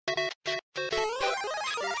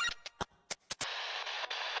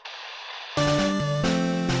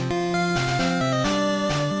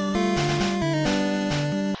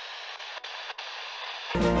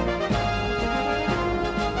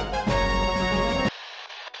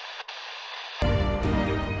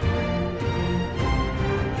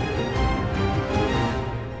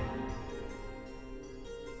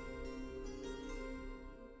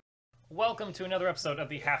welcome to another episode of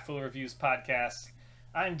the Half Full Reviews podcast.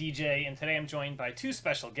 I'm DJ, and today I'm joined by two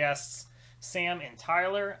special guests, Sam and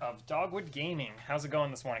Tyler of Dogwood Gaming. How's it going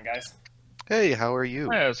this morning, guys? Hey, how are you?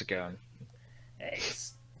 How's it going? Hey,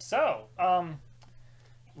 I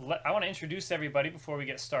want to introduce everybody before we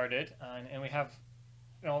get started, and we have,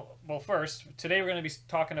 first, today we're going to be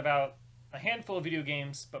talking about a handful of video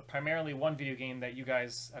games, but primarily one video game that you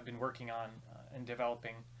guys have been working on and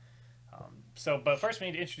developing. But first we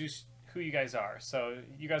need to introduce who you guys are. So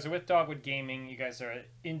you guys are with Dogwood Gaming. You guys are an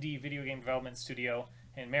indie video game development studio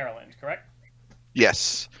in Maryland, correct?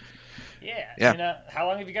 Yes. Yeah. Yeah. And how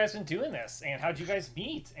long have you guys been doing this? And how'd you guys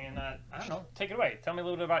meet? And I don't know, take it away. Tell me a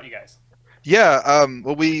little bit about you guys. Yeah,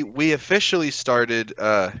 well we officially started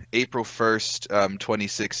April 1st,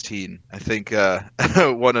 2016. I think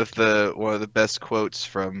one of the best quotes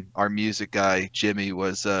from our music guy Jimmy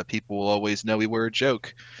was people will always know we were a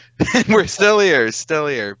joke. And we're still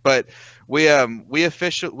here. But we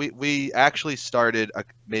actually started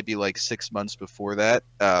maybe like 6 months before that.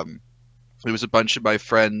 It was a bunch of my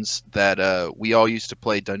friends that we all used to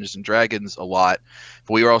play Dungeons and Dragons a lot,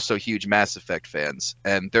 but we were also huge Mass Effect fans.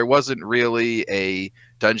 And there wasn't really a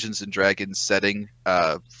Dungeons and Dragons setting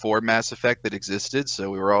for Mass Effect that existed, so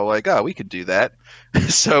we were all like, "Oh, we could do that."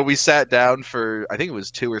 So we sat down for I think it was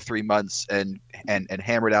 2 or 3 months and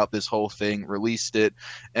hammered out this whole thing, released it,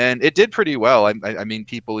 and it did pretty well. I mean,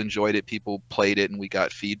 people enjoyed it, people played it, and we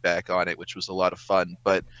got feedback on it, which was a lot of fun.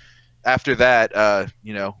 But after that,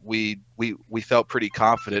 we felt pretty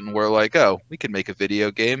confident, and we're like, oh, we can make a video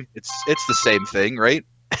game. It's the same thing, right?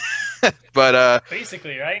 But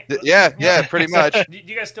Basically, right? yeah, pretty much. Do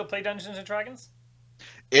you guys still play Dungeons and Dragons?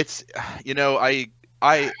 It's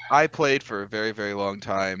I played for a very very long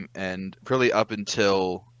time, and really up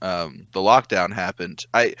until the lockdown happened.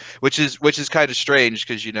 Which is kind of strange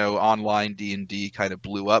because online D&D kind of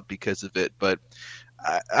blew up because of it, but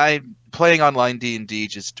I playing online D&D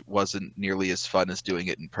just wasn't nearly as fun as doing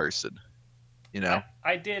it in person.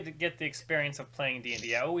 I did get the experience of playing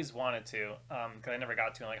D&D. I always wanted to, because I never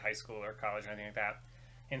got to in like high school or college or anything like that.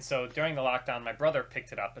 And so during the lockdown, my brother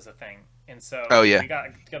picked it up as a thing. And so Oh, yeah. we got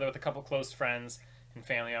together with a couple close friends and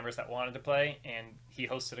family members that wanted to play, and he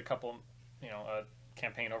hosted a couple, a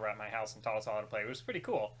campaign over at my house and taught us all how to play. It was pretty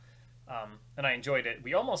cool. And I enjoyed it.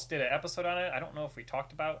 We almost did an episode on it. I don't know if we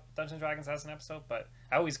talked about Dungeons and Dragons as an episode, but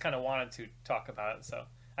I always kind of wanted to talk about it. So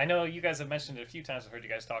I know you guys have mentioned it a few times. I've heard you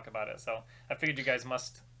guys talk about it. So I figured you guys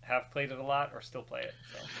must have played it a lot or still play it.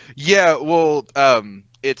 So. Yeah, well,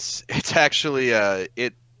 it's actually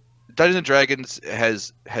Dungeons and Dragons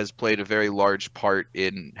has played a very large part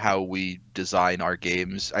in how we design our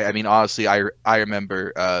games. I mean, honestly, I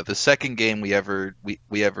remember the second game we ever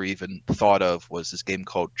even thought of was this game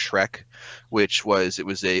called Trek, which was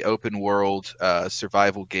a open world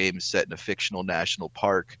survival game set in a fictional national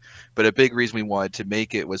park. But a big reason we wanted to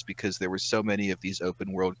make it was because there were so many of these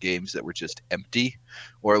open world games that were just empty,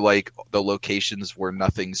 or like the locations were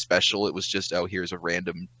nothing special. It was just, oh, here's a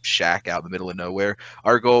random shack out in the middle of nowhere.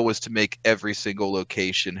 Our goal was to make every single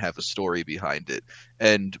location have a story behind it,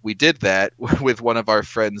 and we did that with one of our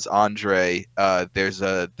friends, Andre. There's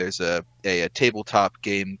a tabletop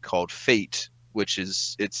game called Fate, which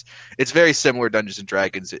is it's very similar to Dungeons and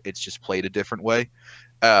Dragons. It's just played a different way.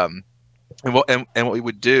 And what we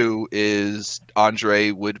would do is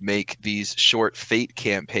Andre would make these short Fate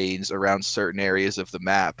campaigns around certain areas of the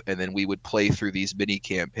map, and then we would play through these mini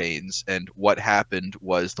campaigns, and what happened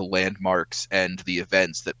was the landmarks and the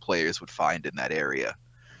events that players would find in that area.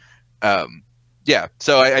 Yeah,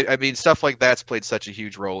 so I mean, stuff like that's played such a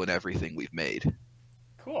huge role in everything we've made.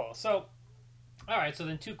 Cool. So, all right. So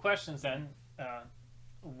then, two questions then.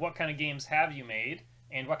 What kind of games have you made,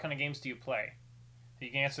 and what kind of games do you play? You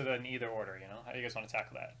can answer that in either order. How do you guys want to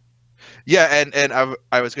tackle that? Yeah, and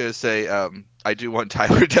I was gonna say I do want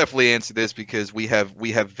Tyler to definitely answer this because we have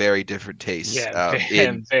very different tastes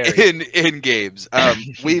in very. in games.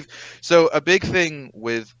 So a big thing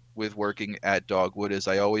with working at Dogwood is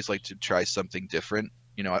I always like to try something different.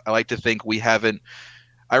 I like to think we haven't.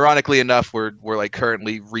 Ironically enough, we're like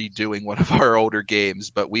currently redoing one of our older games,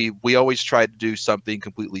 but we always try to do something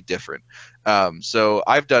completely different. So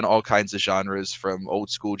I've done all kinds of genres, from old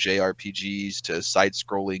school JRPGs to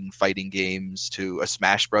side-scrolling fighting games to a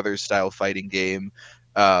Smash Brothers style fighting game.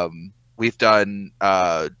 We've done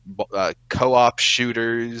co-op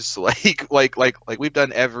shooters, like we've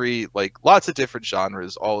done lots of different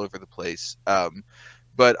genres all over the place.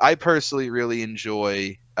 But I personally really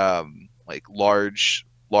enjoy like large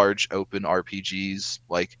open RPGs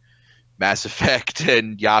like Mass Effect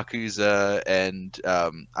and Yakuza, and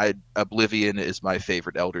Oblivion is my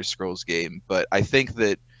favorite Elder Scrolls game. But I think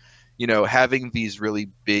that having these really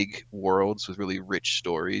big worlds with really rich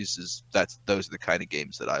stories those are the kind of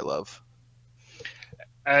games that I love.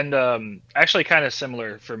 And actually, kind of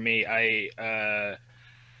similar for me. I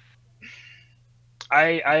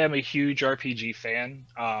am a huge RPG fan,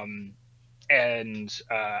 and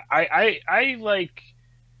I like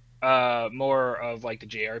more of like the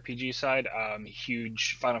JRPG side.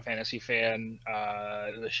 Huge Final Fantasy fan.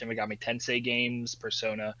 The Shin Megami Tensei games,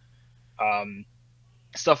 Persona, um,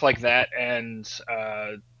 stuff like that, and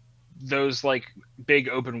those like big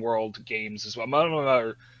open world games as well. One of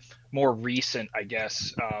our more recent, I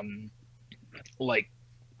guess, like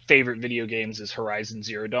favorite video games is Horizon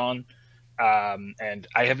Zero Dawn. And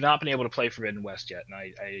I have not been able to play Forbidden West yet, and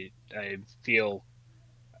I feel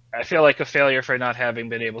like a failure for not having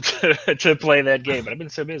been able to play that game, but I've been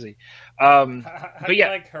so busy. How But do you yeah,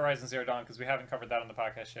 like Horizon Zero Dawn? Because we haven't covered that on the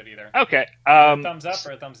podcast yet either. okay. Thumbs up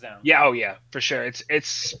or a thumbs down? Yeah, oh yeah, for sure.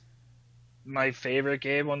 It's my favorite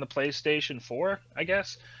game on the PlayStation 4, I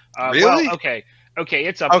guess. Really? Well, okay,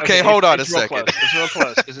 it's up. Okay, hold on it's a real second. Close. It's real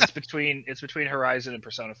close because it's between Horizon and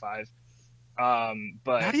Persona 5.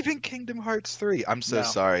 But Not even Kingdom Hearts 3. I'm so No,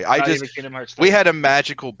 sorry. not even Kingdom Hearts 3. We had a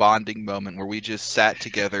magical bonding moment where we just sat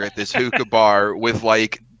together at this hookah bar with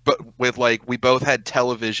we both had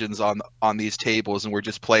televisions on these tables and we're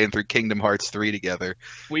just playing through Kingdom Hearts 3 together.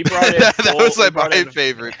 We brought in that was like my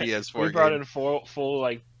favorite PS4 We brought game. in full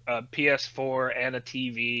like PS4 and a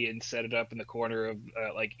TV and set it up in the corner of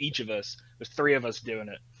like each of us. There's three of us doing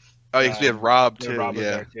it. Oh, because we have Rob too. Rob was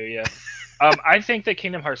Yeah. there too, yeah. I think that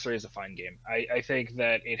Kingdom Hearts 3 is a fine game. I think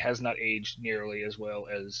that it has not aged nearly as well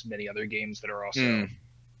as many other games that are also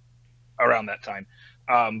around that time.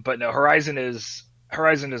 But no, Horizon is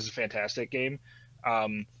a fantastic game.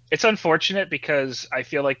 It's unfortunate because I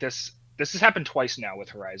feel like this has happened twice now with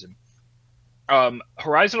Horizon.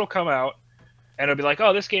 Horizon will come out and it'll be like,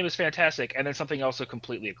 oh, this game is fantastic, and then something else will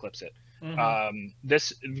completely eclipse it.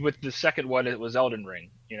 This with the second one, it was Elden Ring.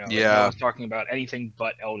 Yeah. No one's talking about anything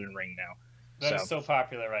but Elden Ring now. That's so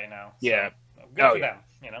popular right now. So Yeah. Good for them.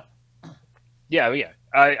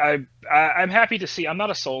 Yeah. I'm happy to see. I'm not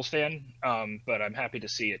a Souls fan, but I'm happy to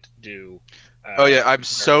see it do. I'm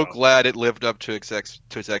so well. glad it lived up to its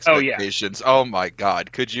expectations. Oh my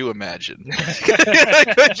God, could you imagine?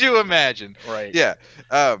 Could you imagine? Right. Yeah.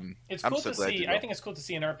 It's I'm cool so to glad see. you I know. think it's cool to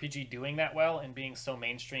see an RPG doing that well and being so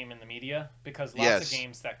mainstream in the media, because lots Yes. of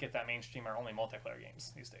games that get that mainstream are only multiplayer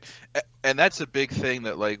games these days. And that's a big thing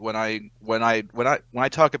that like when I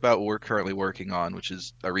talk about what we're currently working on, which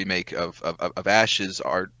is a remake of Ashes,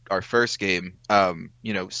 our first game.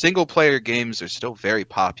 Single player games are still very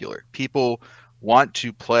popular. People want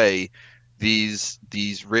to play these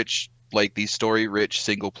rich, like these story rich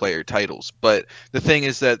single player titles, but the thing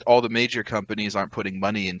is that all the major companies aren't putting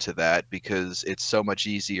money into that because it's so much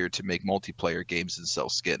easier to make multiplayer games and sell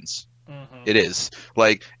skins. It is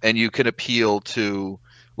like, and you can appeal to,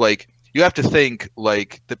 like, you have to think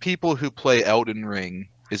like the people who play Elden Ring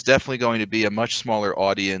is definitely going to be a much smaller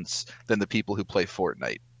audience than the people who play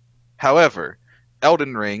Fortnite. However,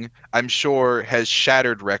 Elden Ring, I'm sure, has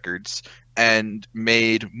shattered records and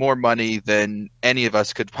made more money than any of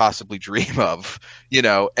us could possibly dream of,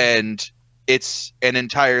 and it's an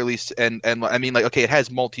entirely, and I mean, like, okay, it has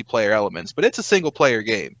multiplayer elements, but it's a single player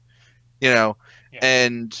game, Yeah.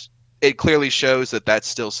 and it clearly shows that that's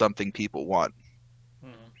still something people want.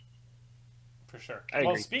 For sure. I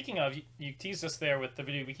Well, agree. speaking of, you teased us there with the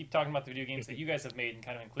video. We keep talking about the video games that you guys have made and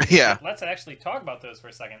kind of included. Yeah. Let's actually talk about those for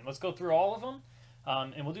a second. Let's go through all of them,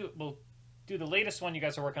 and we'll do the latest one you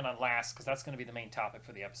guys are working on last, because that's going to be the main topic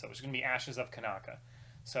for the episode, which is going to be Ashes of Kanaka.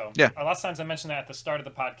 So Yeah. a lot of times I mentioned that at the start of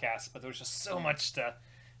the podcast, but there was just so much to,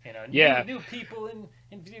 Yeah. new people in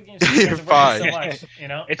video games. You guys are Fine. working so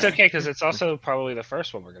much, It's okay because it's also probably the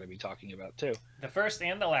first one we're going to be talking about too. The first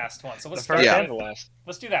and the last one. So let's The start first Yeah. and the last.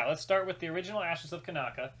 Let's do that. Let's start with the original Ashes of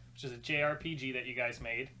Kanaka, which is a JRPG that you guys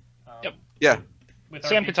made. Yep. Yeah. With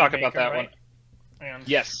Sam RPG can talk about Maker, that right? one. And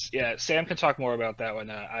Yes, yeah. Sam can talk more about that one.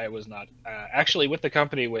 I was not actually with the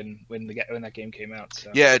company when that game came out.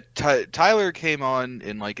 So. Yeah, Tyler came on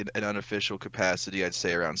in like an unofficial capacity, I'd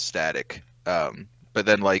say around Static. But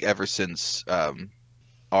then like ever since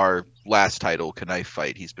our last title, Knife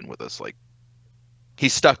Fight, he's been with us. Like,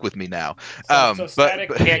 he's stuck with me now. so Static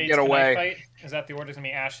but- Can't creates get away. Knife Fight. Is that the order's gonna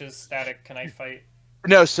be Ashes, Static, Knife Fight?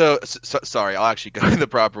 No, so sorry, I'll actually go in the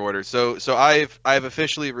proper order. So I've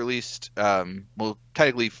officially released well,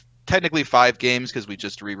 technically 5 games because we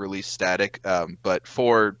just re-released Static, but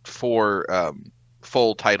four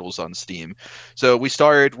full titles on Steam. So we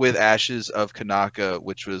started with Ashes of Kanaka,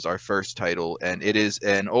 which was our first title, and it is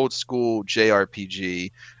an old school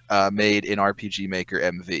JRPG made in RPG Maker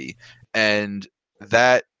MV, and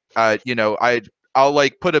that I'll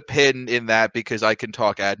like put a pin in that because I can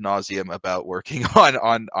talk ad nauseum about working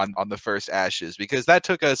on the first Ashes, because that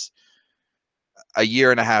took us a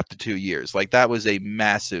year and a half to 2 years. Like that was a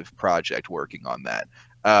massive project working on that.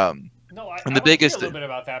 No, I, And I the want to hear a biggest little bit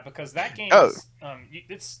about that because that game oh is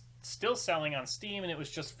it's still selling on Steam, and it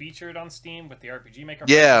was just featured on Steam with the RPG Maker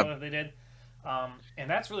yeah, festival that they did. And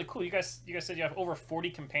that's really cool. You guys said you have over 40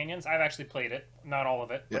 companions. I've actually played it, not all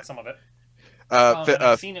of it, yeah, but some of it. And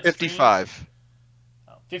I've seen it streamed. 55.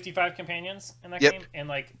 55 companions in that Yep, game, and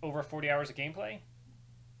like over 40 hours of gameplay.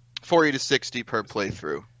 40 to 60 per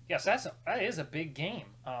playthrough. Yes, that is a big game,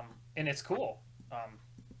 and it's cool.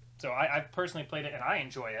 So I've personally played it and I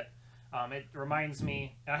enjoy it. It reminds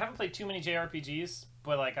me, and I haven't played too many JRPGs,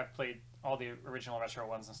 but like I've played all the original retro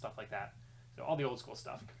ones and stuff like that, so all the old school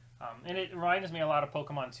stuff. And it reminds me a lot of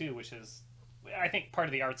Pokemon 2, which is, I think, part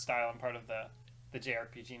of the art style and part of the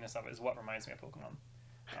JRPG-ness of it is what reminds me of Pokemon.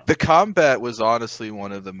 The combat was honestly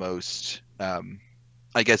one of the most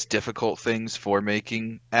I guess difficult things for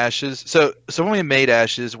making Ashes. So when we made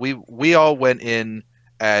Ashes, we all went in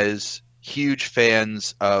as huge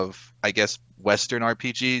fans of, I guess, Western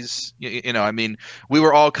RPGs. I mean, we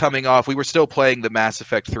were all coming off. We were still playing the Mass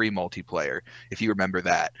Effect 3 multiplayer, if you remember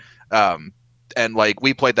that. And like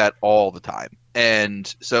we played that all the time.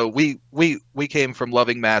 And so we came from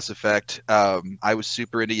loving Mass Effect. I was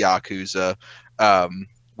super into Yakuza.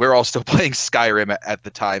 We're all still playing Skyrim at the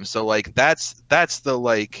time, so like that's the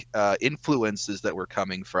like influences that we're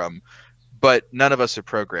coming from, but none of us are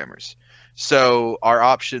programmers, so our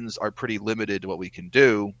options are pretty limited to what we can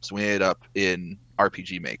do. So we ended up in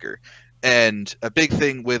RPG Maker, and a big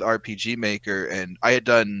thing with RPG Maker, and I had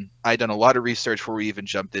done a lot of research before we even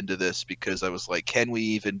jumped into this, because I was like, can we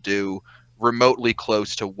even do remotely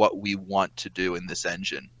close to what we want to do in this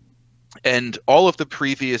engine? And all of the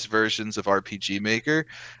previous versions of RPG Maker,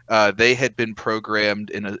 they had been programmed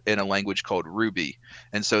in a language called Ruby,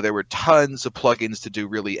 and so there were tons of plugins to do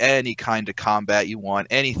really any kind of combat you want,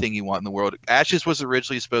 anything you want in the world. Ashes was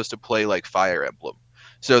originally supposed to play like Fire Emblem,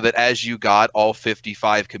 so that as you got all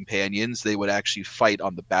 55 companions, they would actually fight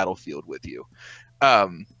on the battlefield with you,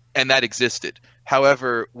 and that existed.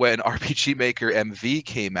 However, when RPG Maker MV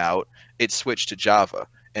came out, it switched to Java,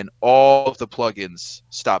 and all of the plugins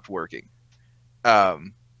stopped working.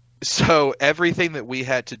 So everything that we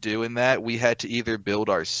had to do in that, we had to either build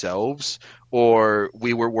ourselves, or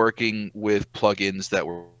we were working with plugins that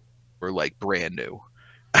were like brand new.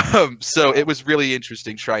 So it was really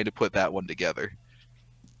interesting trying to put that one together.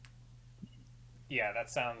 Yeah, that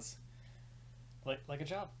sounds like a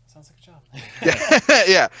job. Sounds like a job. Yeah,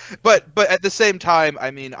 yeah, but at the same time,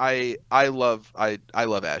 I mean, I love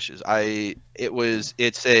Ashes.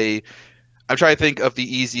 I'm trying to think of the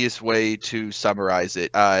easiest way to summarize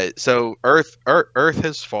it. So Earth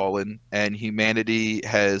has fallen, and humanity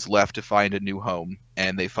has left to find a new home.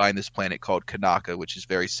 And they find this planet called Kanaka, which is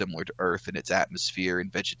very similar to Earth in its atmosphere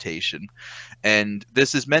and vegetation. And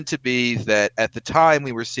this is meant to be that at the time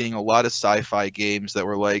we were seeing a lot of sci-fi games that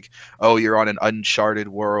were like, oh, you're on an uncharted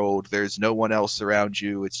world. There's no one else around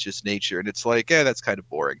you. It's just nature. And it's like, yeah, that's kind of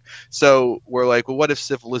boring. So we're like, well, what if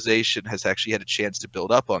civilization has actually had a chance to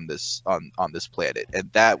build up on this planet? And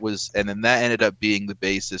then that ended up being the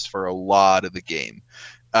basis for a lot of the game.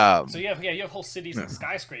 So you have whole cities and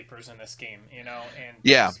skyscrapers in this game, and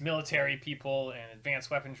yeah, military people and advanced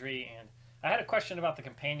weaponry. And I had a question about the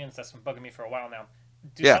companions that's been bugging me for a while now.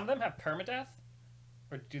 Do some of them have permadeath,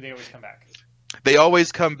 or do they always come back? They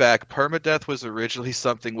always come back. Permadeath was originally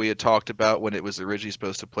something we had talked about when it was originally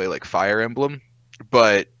supposed to play like Fire Emblem,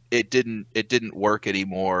 but it didn't work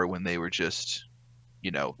anymore when they were just,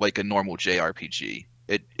 like a normal JRPG.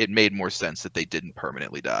 It made more sense that they didn't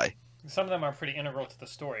permanently die. Some of them are pretty integral to the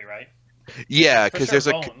story, right? Yeah, because there's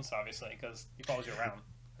Bones, obviously, because he follows you around.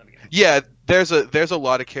 Yeah, there's a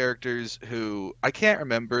lot of characters who I can't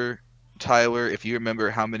remember. Tyler, if you remember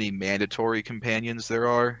how many mandatory companions there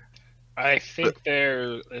are? I think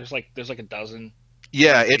there's like a dozen.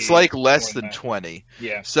 Yeah, it's like less than 20.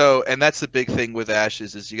 Yeah. So, and that's the big thing with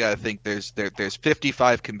Ashes is you got to think there's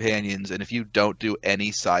 55 companions, and if you don't do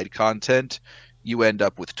any side content, you end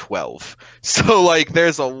up with 12. So like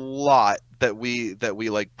there's a lot that we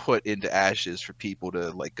like put into Ashes for people to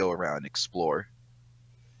like go around and explore.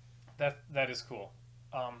 That is cool.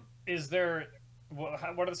 Is there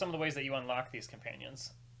what are some of the ways that you unlock these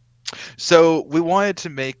companions? So we wanted to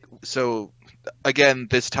make, so again,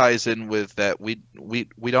 this ties in with that we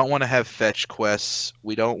don't want to have fetch quests.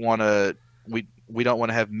 We don't want to want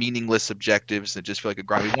to have meaningless objectives that just feel like a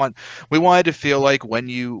grind. We wanted to feel like when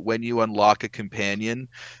you unlock a companion,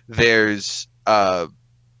 there's a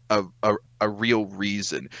real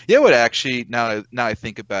reason. You know what? Actually, now I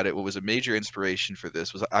think about it, what was a major inspiration for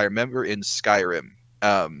this was I remember in Skyrim,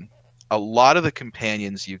 a lot of the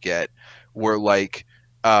companions you get were like,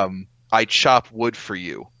 I chop wood for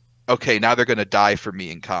you. Okay, now they're gonna die for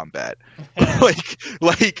me in combat.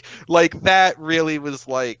 like that really was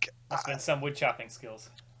like. Must have been some wood chopping skills.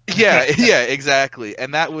 Yeah, exactly.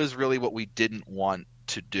 And that was really what we didn't want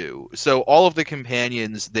to do. So all of the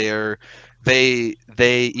companions there, they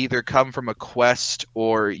either come from a quest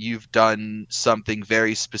or you've done something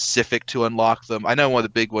very specific to unlock them. I know one of the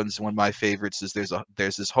big ones, one of my favorites is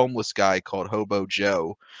there's this homeless guy called Hobo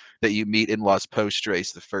Joe that you meet in Los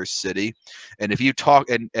Postres, the first city. And if you talk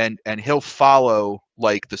and he'll follow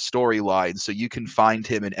like the storyline, so you can find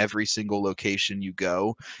him in every single location you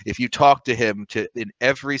go. If you talk to him in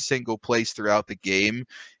every single place throughout the game,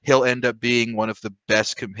 he'll end up being one of the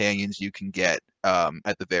best companions you can get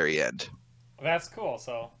at the very end. That's cool.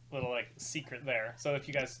 So, little like secret there. So, if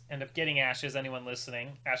you guys end up getting Ashes, anyone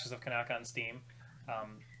listening, Ashes of Kanaka on Steam,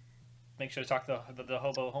 make sure to talk to the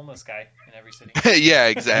hobo homeless guy in every city. Yeah,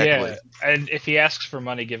 exactly. Yeah, and if he asks for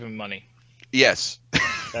money, give him money. Yes.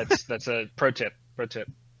 That's a pro tip. Pro tip.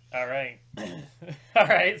 All right, all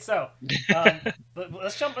right. So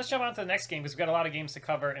let's jump on to the next game because we've got a lot of games to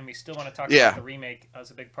cover, and we still want to talk about the remake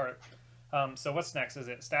as a big part. So what's next? Is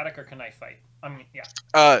it Static or Knife Fight? I mean,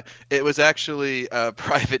 yeah. It was actually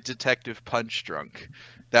Private Detective Punch Drunk.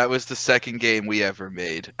 That was the second game we ever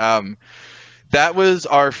made. That was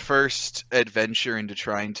our first adventure into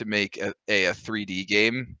trying to make a 3D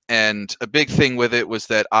game, and a big thing with it was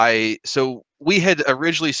that we had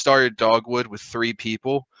originally started Dogwood with 3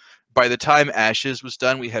 people. By the time Ashes was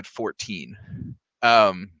done, we had 14.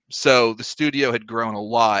 So the studio had grown a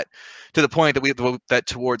lot to the point that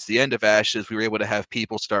towards the end of Ashes, we were able to have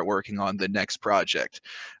people start working on the next project,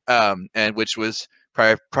 and which was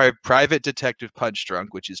Private Detective Punch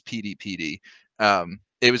Drunk, which is PDPD.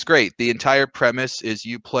 It was great. The entire premise is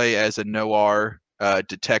you play as a noir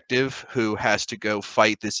detective who has to go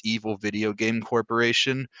fight this evil video game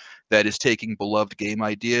corporation that is taking beloved game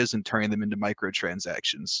ideas and turning them into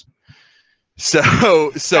microtransactions.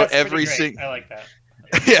 So That's every single, I like that.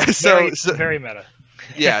 Yeah, so very meta.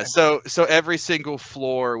 Yeah, so every single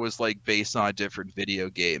floor was like based on a different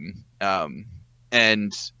video game,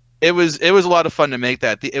 and it was a lot of fun to make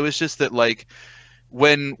that. It was just that like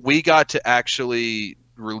when we got to actually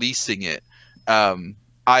releasing it,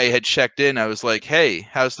 I had checked in. I was like, "Hey,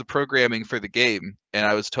 how's the programming for the game?" And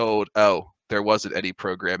I was told, "Oh, there wasn't any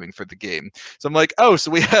programming for the game." So I'm like, "Oh,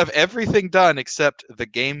 so we have everything done except the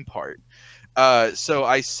game part." So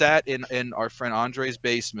I sat in our friend Andre's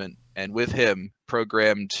basement and with him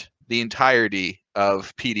programmed the entirety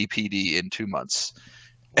of PDPD in 2 months.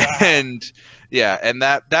 Wow. And yeah, and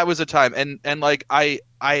that was a time, and like I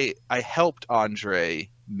helped Andre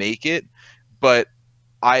make it, but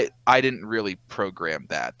I didn't really program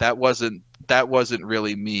that. That wasn't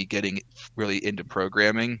really me getting really into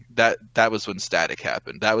programming. That was when Static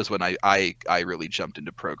happened. That was when I really jumped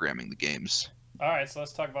into programming the games. All right, so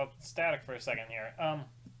let's talk about Static for a second here.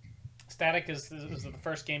 Static was the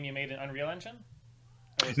first game you made in Unreal Engine?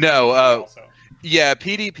 No, yeah,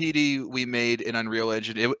 PDPD we made in Unreal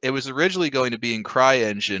Engine. It was originally going to be in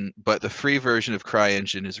CryEngine, but the free version of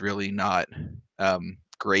CryEngine is really not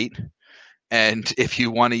great. And if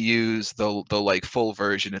you want to use the like full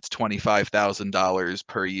version, it's $25,000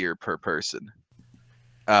 per year per person.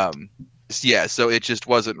 Yeah, so it just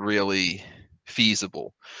wasn't really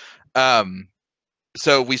feasible.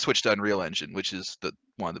 So we switched to Unreal Engine, which is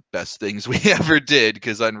one of the best things we ever did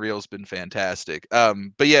because Unreal's been fantastic.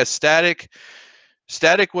 But yeah, Static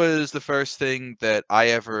was the first thing that I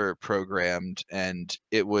ever programmed, and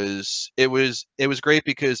it was great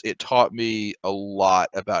because it taught me a lot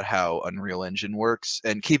about how Unreal Engine works.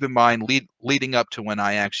 And keep in mind, leading up to when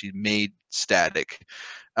I actually made Static,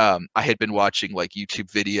 I had been watching like YouTube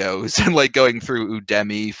videos and like going through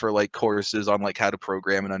Udemy for like courses on like how to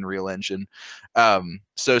program an Unreal Engine.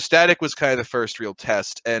 So Static was kind of the first real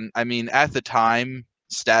test, and I mean at the time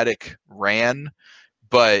Static ran,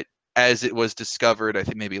 but as it was discovered, I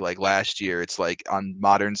think maybe like last year, it's like on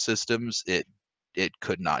modern systems, it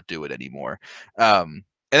could not do it anymore.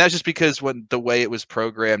 And that's just because the way it was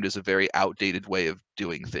programmed is a very outdated way of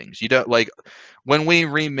doing things. You don't like when we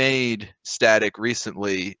remade Static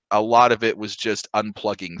recently, a lot of it was just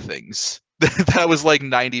unplugging things. That was like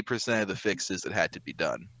 90% of the fixes that had to be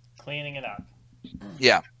done. Cleaning it up.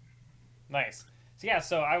 Yeah. Nice. So yeah,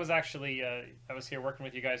 so I was actually I was here working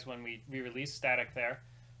with you guys when we released Static there,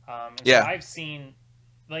 and so Yeah. I've seen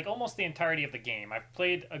like almost the entirety of the game. I've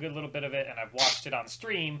played a good little bit of it, and I've watched it on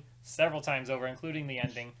stream several times over, including the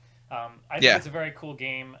ending. I think Yeah. it's a very cool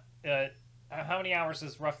game. How many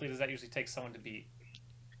hours roughly does that usually take someone to beat?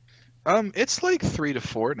 It's like 3 to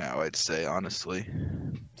 4 now, I'd say, honestly.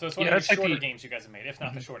 So it's one Yeah, of your that's like shorter the games you guys have made, if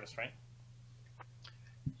not the Mhm. shortest, right?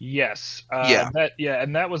 Yes, Yeah.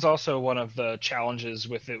 and that was also one of the challenges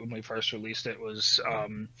with it when we first released it was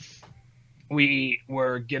we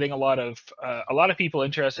were getting a lot of people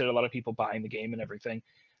interested, a lot of people buying the game and everything,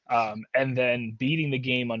 and then beating the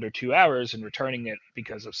game under 2 hours and returning it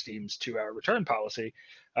because of Steam's 2 hour return policy.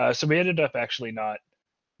 So we ended up actually not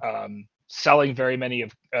selling very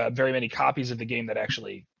many copies of the game that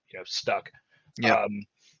actually stuck. Yeah. Um,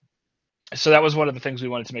 so that was one of the things we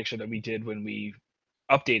wanted to make sure that we did when we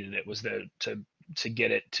updated it was to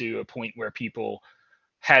get it to a point where people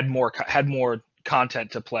had more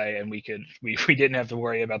content to play and we didn't have to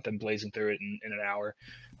worry about them blazing through it in an hour.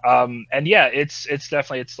 And yeah, it's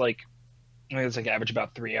definitely it's like I think it's like average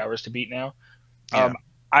about 3 hours to beat now. Yeah. um,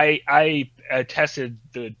 I tested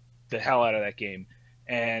the hell out of that game,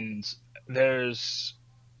 and there's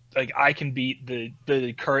like I can beat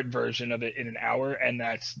the current version of it in an hour, and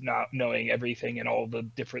that's not knowing everything and all the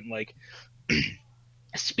different like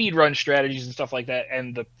speed run strategies and stuff like that.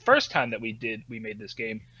 And the first time that we made this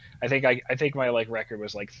game, I think my like record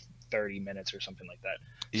was like 30 minutes or something like that.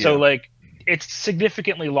 So Yeah. like it's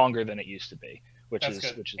significantly longer than it used to be, That's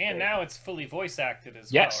good. which is And great. now it's fully voice acted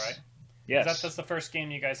as well, right? Yes. That's Yes. the first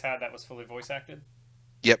game you guys had that was fully voice acted?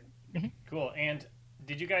 Yep. Mhm. Cool. And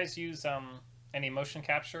did you guys use any motion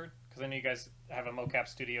capture? Because I know you guys have a mocap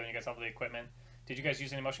studio and you guys have all the equipment. Did you guys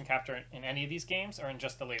use any motion capture in any of these games, or in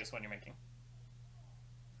just the latest one you're making?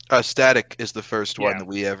 Static is the first one Yeah. that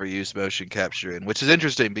we ever used motion capture in, which is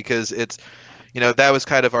interesting because it's, that was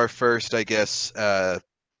kind of our first, I guess,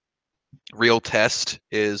 real test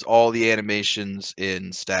is all the animations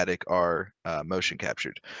in Static are motion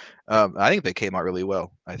captured. I think they came out really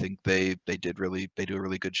well. I think they do a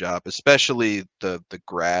really good job, especially the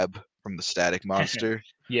grab from the Static monster.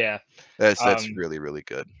 Yeah. That's Um, really really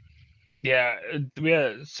good. yeah. We had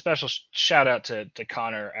a special shout out to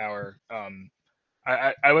Connor, our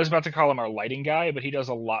I was about to call him our lighting guy, but he does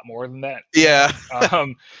a lot more than that now. Yeah.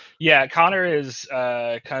 Yeah, Connor is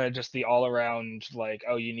kind of just the all around like,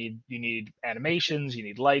 oh, you need animations, you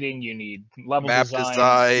need lighting, you need level Map designs.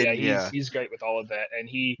 Yeah, design. Yeah. he's great with all of that, and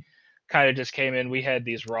he kind of just came in. We had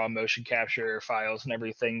these raw motion capture files and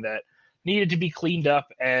everything that needed to be cleaned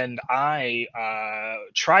up, and I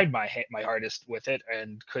tried my hardest with it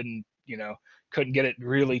and couldn't get it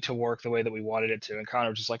really to work the way that we wanted it to. And Connor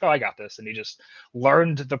was just like, "Oh, I got this," and he just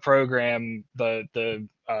learned the program, the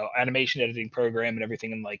animation editing program, and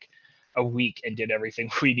everything in like a week, and did everything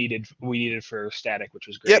we needed for Static, which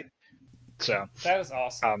was Yep. great. So, That is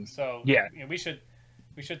awesome. So yeah, we should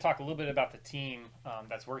talk a little bit about the team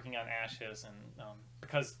that's working on Ashes, and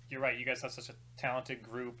because you're right, you guys have such a talented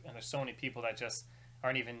group, and there's so many people that just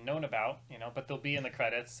aren't even known about, but they'll be in the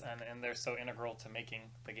credits, and they're so integral to making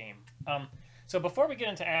the game. So before we get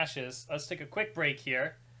into Ashes, let's take a quick break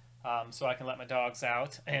here, so I can let my dogs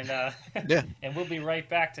out, and Yeah. and we'll be right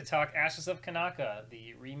back to talk Ashes of Kanaka,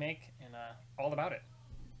 the remake, and all about it.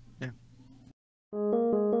 Yeah.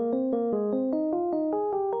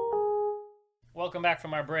 Welcome back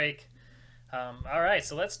from our break. All right,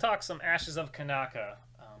 so let's talk some Ashes of Kanaka.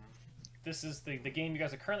 This is the game you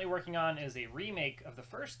guys are currently working on is a remake of the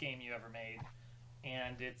first game you ever made,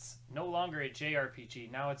 and it's no longer a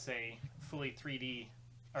JRPG. Now it's a fully 3D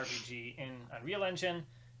RPG in Unreal Engine.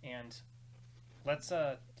 And let's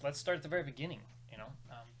start at the very beginning.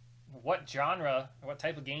 What genre or what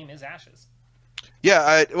type of game is Ashes?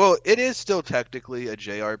 Yeah, well, it is still technically a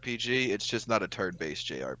JRPG. It's just not a turn-based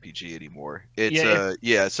JRPG anymore.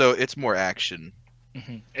 So it's more action.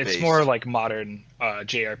 it's Based. more like modern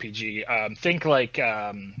JRPG. Think like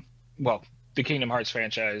well, the Kingdom Hearts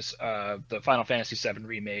franchise, the Final Fantasy VII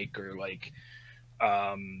remake, or like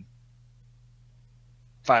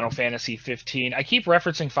Final Fantasy 15. I keep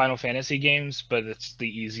referencing Final Fantasy games, but it's the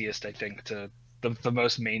easiest, I think, to the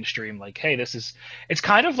most mainstream. Like, hey, it's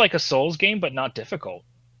kind of like a Souls game, but not difficult,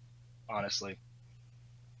 honestly.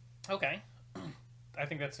 Okay, I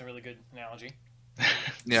think that's a really good analogy.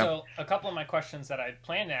 Yeah. So a couple of my questions that I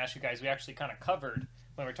planned to ask you guys, we actually kind of covered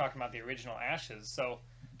when we were talking about the original Ashes. So,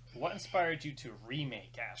 what inspired you to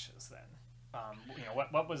remake Ashes then?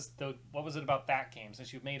 What was it about that game?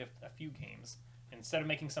 Since you've made a few games, instead of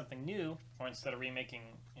making something new, or instead of remaking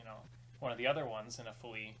one of the other ones in a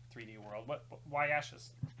fully 3D world, why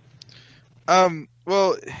Ashes?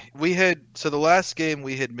 Well, the last game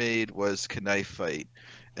we had made was Knife Fight,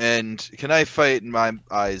 and Knife Fight in my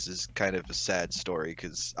eyes is kind of a sad story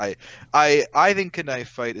because I think Knife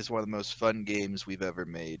Fight is one of the most fun games we've ever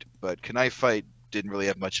made, but Knife Fight didn't really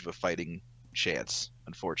have much of a fighting chance,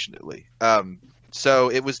 unfortunately. So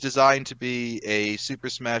it was designed to be a Super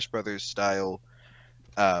Smash Brothers style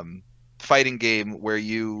um, fighting game where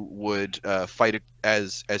you would fight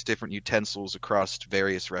as different utensils across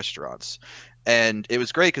various restaurants. And it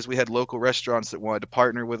was great because we had local restaurants that wanted to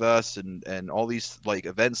partner with us, and all these like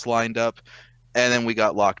events lined up, and then we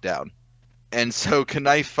got locked down. And so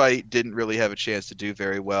Knife Fight didn't really have a chance to do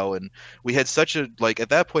very well, and we had such a like at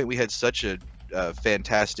that point we had such a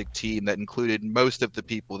fantastic team that included most of the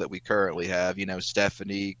people that we currently have. You know,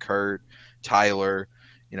 Stephanie, Kurt, Tyler.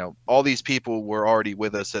 You know, all these people were already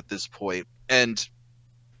with us at this point, and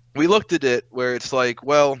we looked at it where it's like,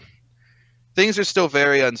 well, things are still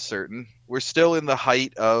very uncertain. We're still in the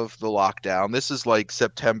height of the lockdown. This is like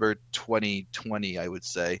September 2020, I would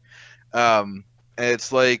say. And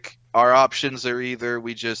it's like our options are either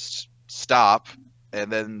we just stop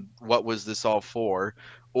and then what was this all for?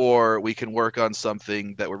 Or we can work on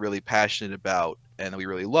something that we're really passionate about and that we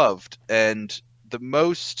really loved. And the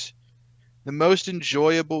most the most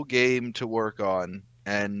enjoyable game to work on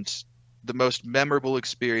and the most memorable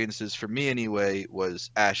experiences for me anyway was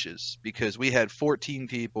Ashes because we had 14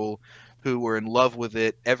 people who were in love with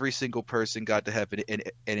it. Every single person got to have an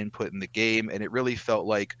input in the game, and it really felt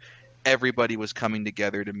like everybody was coming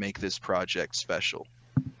together to make this project special.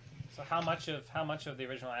 So how much of the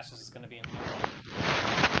original Ashes is going to be in the new one?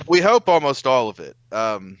 We hope almost all of it.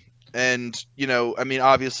 And you know, I mean,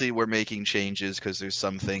 obviously we're making changes because there's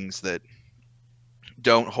some things that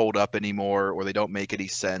don't hold up anymore or they don't make any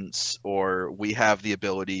sense or we have the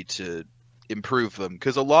ability to improve them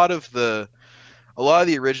because a lot of the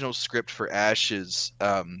original script for Ashes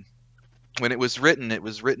when it was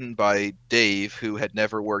written by Dave, who had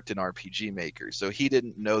never worked in RPG Maker, so he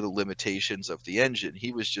didn't know the limitations of the engine.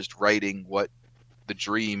 He was just writing what the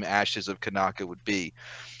dream Ashes of Kanaka would be.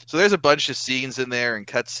 So there's a bunch of scenes in there and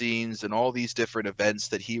cutscenes and all these different events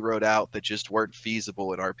that he wrote out that just weren't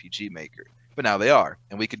feasible in RPG Maker. But now they are,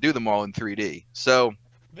 and we can do them all in 3D. So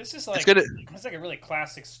This is it's like gonna. it's like a really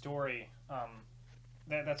classic story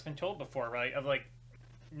that's been told before, right? Of like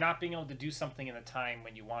not being able to do something in the time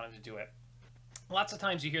when you wanted to do it. Lots of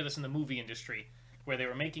times you hear this in the movie industry where they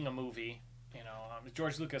were making a movie.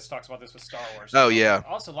 George Lucas talks about this with Star Wars. Oh yeah,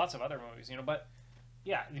 Also, lots of other movies. But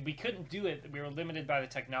yeah, we couldn't do it. We were limited by the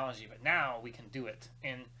technology, but now we can do it.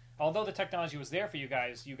 And although the technology was there for you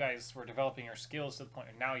guys were developing your skills to the point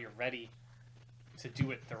where now you're ready to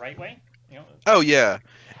do it the right way. You know, oh yeah.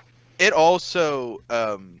 It also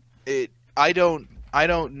it I don't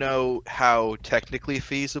know how technically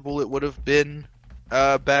feasible it would have been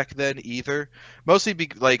back then either. Mostly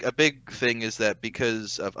like a big thing is that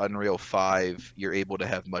because of Unreal 5, you're able to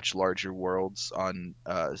have much larger worlds on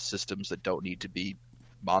systems that don't need to be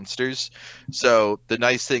monsters. So the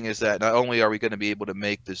nice thing is that not only are we going to be able to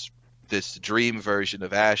make this dream version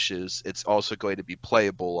of Ashes, it's also going to be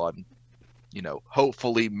playable on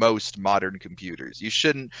hopefully most modern computers. You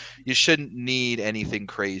shouldn't need anything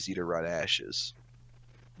crazy to run Ashes.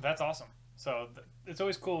 that's awesome. So it's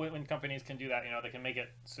always cool when companies can do that. They can make it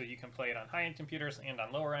so you can play it on high end computers and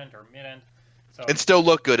on lower end or mid end. So And still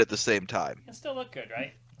look good at the same time. it still look good,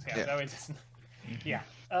 right? So, yeah. Yeah. That way just, yeah.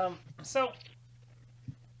 So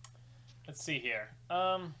let's see here.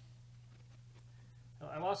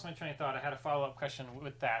 I lost my train of thought. I had a follow up question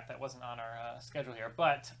with that wasn't on our schedule here,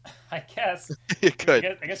 but I guess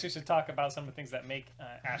Good. I guess we should talk about some of the things that make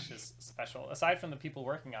Ashes special. Aside from the people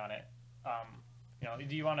working on it,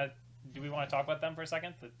 do we want to talk about them for a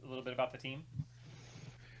second? A little bit about the team.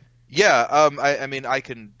 Yeah, I mean I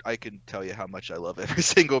can tell you how much I love every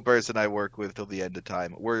single person I work with till the end of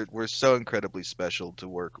time. We're so incredibly special to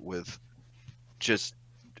work with just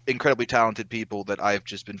incredibly talented people that I've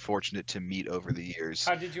just been fortunate to meet over the years.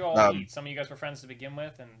 How did you all Um, meet? Some of you guys were friends to begin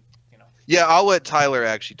with, and you know. yeah, I'll let Tyler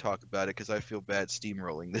actually talk about it because I feel bad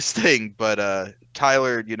steamrolling this thing. But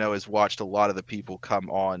Tyler, has watched a lot of the people come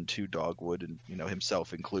on to Dogwood, and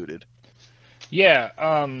himself included. Yeah.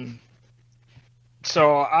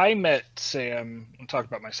 So I met Sam. I'll talk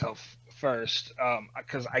about myself first,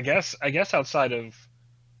 because I guess outside of,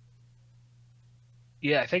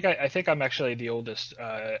 yeah, I think I'm actually the oldest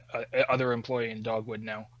other employee in Dogwood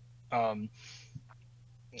now. Um,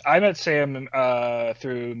 I met Sam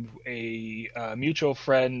through a mutual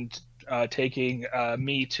friend taking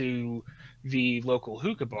me to the local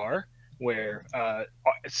hookah bar where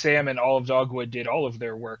Sam and all of Dogwood did all of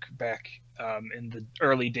their work back in the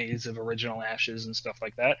early days of original Ashes and stuff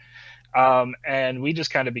like that. And we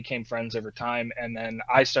just kind of became friends over time. And then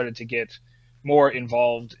I started to get more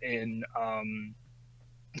involved in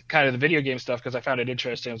kind of the video game stuff because I found it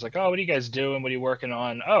interesting. I was like, oh, what are you guys doing? What are you working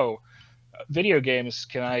on? Oh, video games.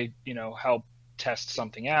 Can I, help test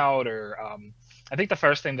something out? Or I think the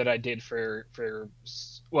first thing that I did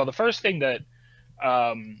the first thing that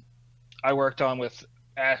I worked on with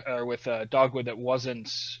Dogwood that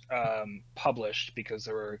wasn't published because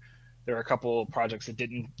there were a couple projects that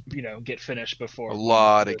didn't get finished before a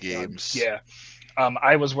lot of games. Yeah,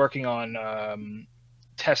 I was working on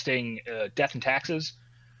testing Death and Taxes,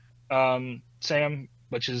 Sam,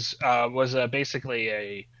 which was basically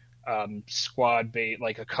a squad bait,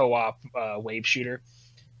 like a co-op wave shooter,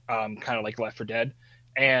 kind of like Left 4 Dead,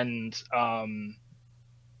 and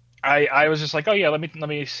I was just like, oh yeah, let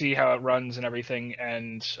me see how it runs and everything,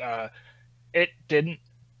 and it didn't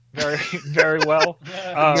very very well.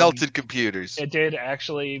 Melted computers. It did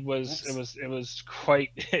actually it was quite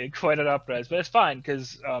quite an uprise, but it's fine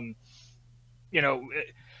because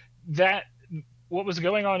that what was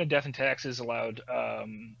going on in Death and Taxes allowed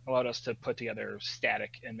us to put together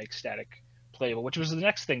static and make static playable, which was the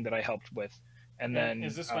next thing that I helped with. And then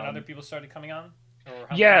is this when other people started coming on?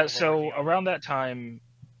 Yeah, so around that time,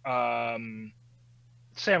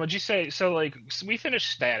 Sam, would you say so? Like, we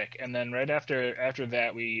finished Static, and then right after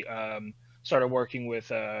that, we started working with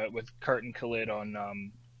Kurt and Khalid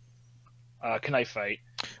on Knife Fight.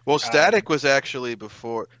 Well, Static was actually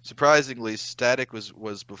before. Surprisingly, Static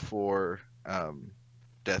was before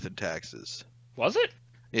Death and Taxes. Was it?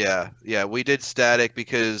 Yeah, we did Static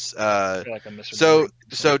because I feel like I'm missing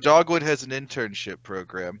so Dogwood has an internship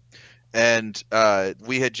program, and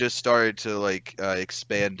we had just started to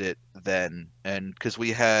expand it then, and because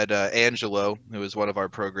we had Angelo, who is one of our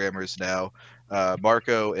programmers now,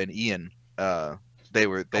 Marco and Ian, they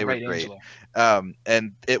were great.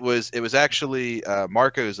 And it was actually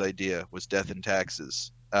Marco's idea was Death and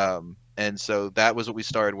Taxes, and so that was what we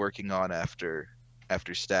started working on after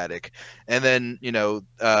Static. And then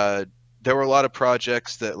there were a lot of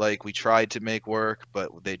projects that we tried to make work, but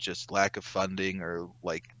they just lack of funding or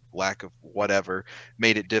lack of whatever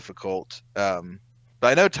made it difficult. But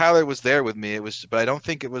I know Tyler was there with me. But I don't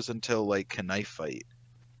think it was until Knife Fight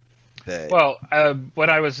that. Well, when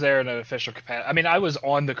I was there in an official capacity, I mean, I was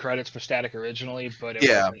on the credits for Static originally, but it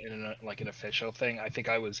wasn't in an official thing. I think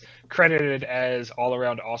I was credited as all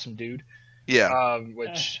around awesome dude. Yeah.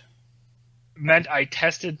 Which meant I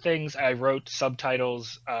tested things, I wrote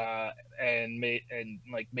subtitles, and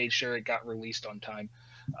made sure it got released on time.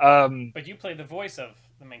 But you played the voice of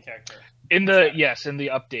the main character in the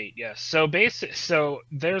update. Yes. So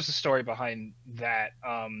there's a story behind that.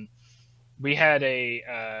 We had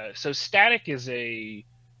so Static is a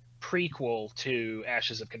prequel to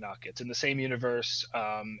Ashes of Kanaka. It's in the same universe.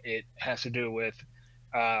 It has to do with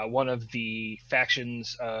one of the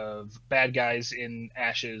factions of bad guys in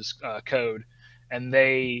Ashes code, and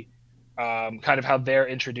they kind of how they're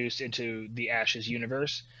introduced into the Ashes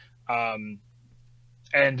universe.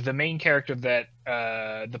 And the main character that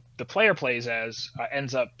the player plays as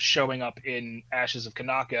ends up showing up in Ashes of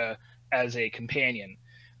Kanaka as a companion.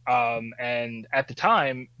 And at the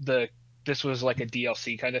time, this was like a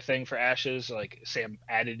DLC kind of thing for Ashes. Like Sam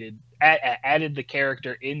added the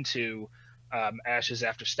character into Ashes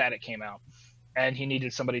after Static came out, and he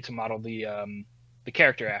needed somebody to model the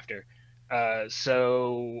character after.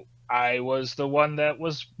 So I was the one that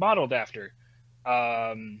was modeled after.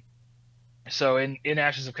 So in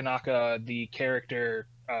Ashes of Kanaka, the character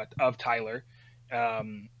of Tyler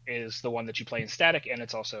is the one that you play in Static, and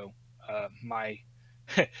it's also my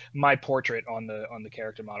my portrait on the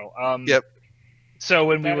character model. Yep. So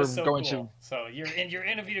when that we were so going cool. So you're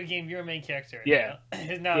in a video game, you're a main character. Yeah.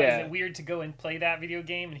 Now is it weird to go and play that video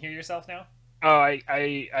game and hear yourself now? Oh,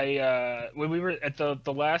 I when we were at the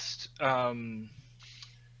last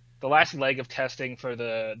leg of testing for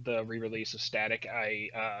the re-release of Static,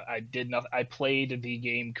 I did nothing. I played the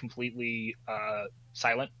game completely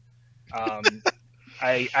silent.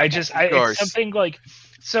 It's something like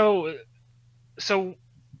so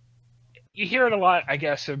you hear it a lot, I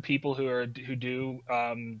guess, of people who do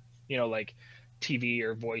like TV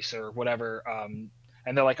or voice or whatever,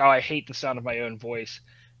 and they're like, oh, I hate the sound of my own voice.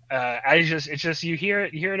 It's just you hear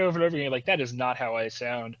it over and over again. You're like, that is not how I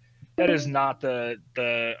sound. That is not the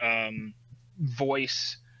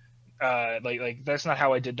voice. Like that's not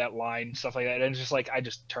how I did that line, stuff like that. And it's just like I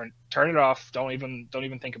just turn it off. Don't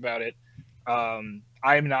even think about it. I'm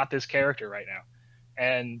not this character right now.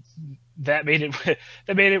 and that made it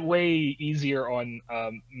that made it way easier on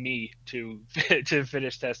me to to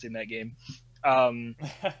finish testing that game. Um,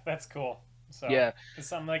 That's cool. So yeah, it's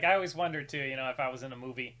something like I always wondered too. You know, if I was in a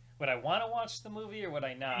movie, would I want to watch the movie or would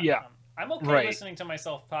I not? yeah, I'm okay right. listening to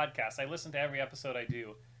myself podcasts. I listen to every episode I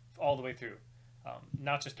do, all the way through,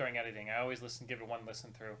 not just during editing. I always give it one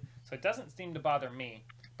listen through, so it doesn't seem to bother me.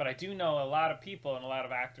 But I do know a lot of people and a lot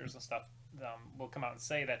of actors and stuff will come out and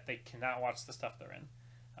say that they cannot watch the stuff they're in.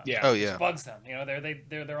 Yeah. Oh It yeah. just bugs them. You know,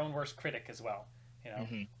 they're their own worst critic as well. You know.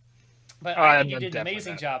 Hmm. But Oh, I I'm think you did an definitely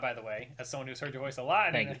amazing not. job, by the way, as someone who's heard your voice a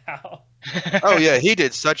lot Thank in and out. Oh yeah, he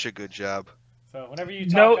did such a good job. So whenever you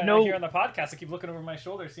No, talk no. here on the podcast, I keep looking over my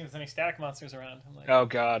shoulder, seeing if there's any static monsters around. I'm like, Oh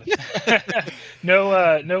God.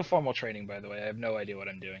 No formal training, by the way. I have no idea what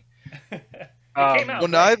I'm doing. it came out.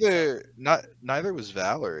 Well, great, neither was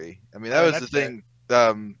Valerie. I mean, that Oh, was the that's fair. thing.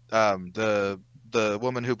 The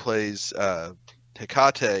woman who plays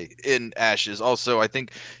Hecate in Ashes. Also, I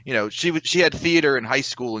think she had theater in high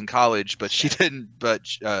school and college, but she didn't. But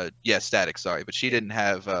yeah, static. Sorry, but she didn't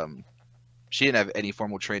have any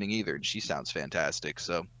formal training either, and she sounds fantastic.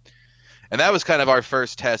 So, and that was kind of our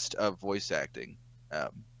first test of voice acting.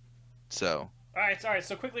 So. All right.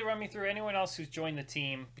 So quickly run me through anyone else who's joined the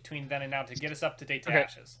team between then and now to get us up to date to Okay.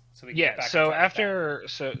 Ashes. So we can get Yeah. back So on track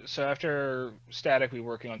with after Static, we were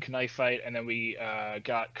working on Knife Fight, and then we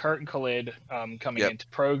got Kurt and Khalid coming Yep. into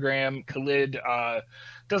program. Khalid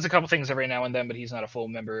does a couple things every now and then, but he's not a full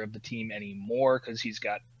member of the team anymore because he's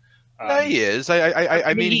got. No, he is.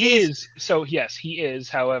 I mean, he is. So yes, he is.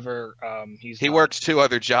 However, he works 2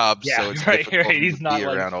 other jobs, Yeah, so it's right. difficult for him He's to not be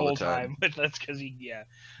like around all full the time. time, but that's because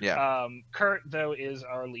yeah. Kurt though is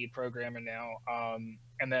our lead programmer now,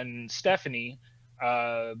 and then Stephanie.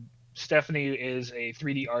 Stephanie is a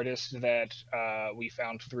 3D artist that we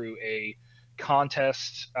found through a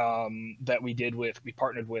contest that we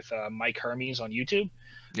partnered with Mike Hermes on YouTube.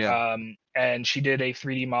 Yeah. And she did a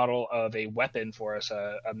 3D model of a weapon for us,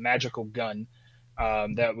 a magical gun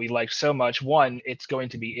that we liked so much. One, it's going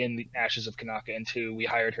to be in the Ashes of Kanaka, and two, we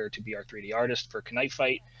hired her to be our 3D artist for Knife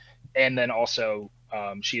Fight, and then also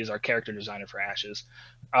she is our character designer for Ashes.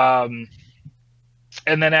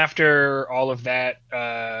 And then after all of that,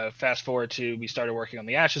 fast forward to we started working on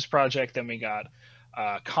the Ashes project. Then we got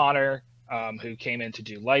Connor, who came in to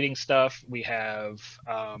do lighting stuff. We have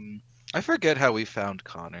I forget how we found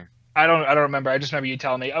Connor. I don't remember. I just remember you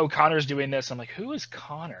telling me, "Oh, Connor's doing this." I'm like, "Who is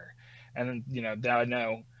Connor?" And then now I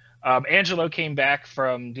know. Angelo came back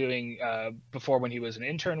from doing before when he was an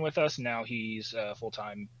intern with us. Now he's a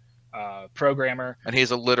full-time programmer. And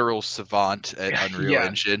he's a literal savant at Unreal Yeah.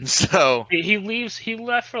 Engine. So He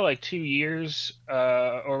left for like 2 years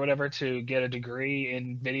or whatever to get a degree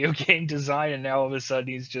in video game design, and now all of a sudden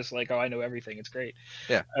he's just like, "Oh, I know everything." It's great.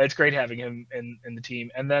 Yeah. It's great having him in the team.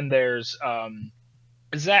 And then there's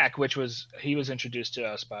Zach, he was introduced to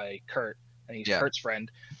us by Kurt, and he's Kurt's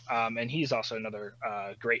friend, and he's also another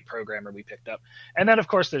great programmer we picked up. And then of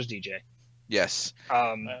course there's DJ. yes,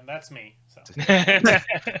 that's me. So.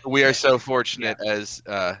 we are so fortunate as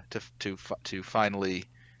to finally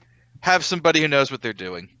have somebody who knows what they're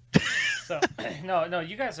doing. So no,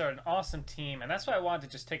 you guys are an awesome team, and that's why I wanted to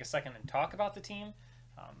just take a second and talk about the team,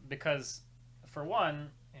 because for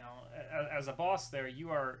one, as a boss there, you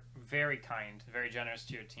are very kind, very generous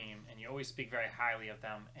to your team, and you always speak very highly of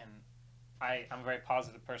them. And I'm a very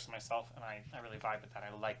positive person myself, and I really vibe with that.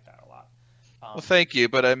 I like that a lot. Well, thank you,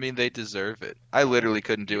 but I mean, they deserve it. I literally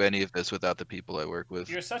couldn't do any of this without the people I work with.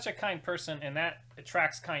 You're such a kind person, and that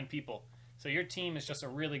attracts kind people. So your team is just a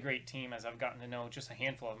really great team, as I've gotten to know just a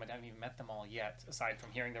handful of them. I haven't even met them all yet, aside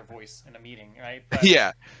from hearing their voice in a meeting, right? But,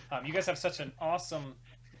 yeah. You guys have such an awesome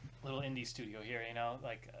little indie studio here,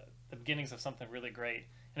 the beginnings of something really great.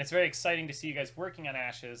 And it's very exciting to see you guys working on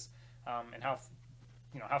Ashes, and how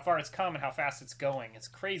far it's come and how fast it's going. It's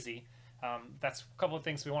crazy. That's a couple of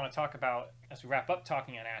things we want to talk about as we wrap up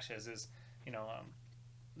talking on Ashes is,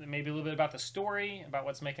 maybe a little bit about the story, about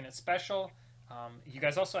what's making it special. You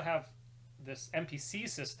guys also have this NPC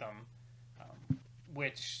system,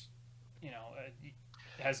 which,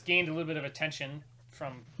 has gained a little bit of attention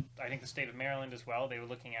from, I think, the state of Maryland as well. They were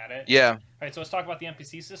looking at it. Yeah. All right, so let's talk about the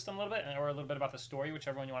NPC system a little bit, or a little bit about the story,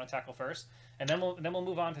 whichever one you want to tackle first, and then we'll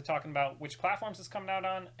move on to talking about which platforms it's coming out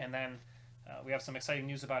on, and then we have some exciting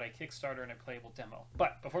news about a Kickstarter and a playable demo.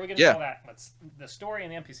 But before we get into all that, let's the story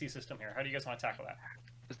and the NPC system here. How do you guys want to tackle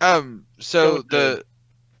that? So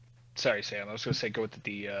Sorry, Sam. I was going to say go with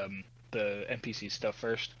the NPC stuff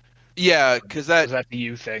first. Yeah, because Is that the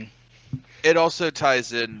you thing? It also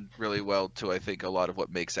ties in really well to, I think, a lot of what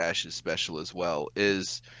makes Ashes special as well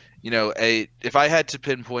is, if I had to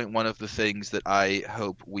pinpoint one of the things that I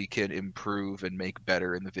hope we can improve and make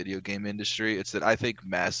better in the video game industry, it's that I think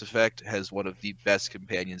Mass Effect has one of the best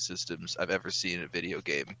companion systems I've ever seen in a video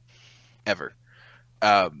game ever.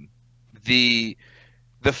 Um, the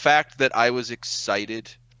the fact that I was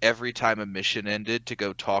excited every time a mission ended to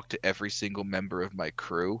go talk to every single member of my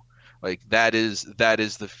crew, like that is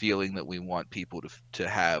the feeling that we want people to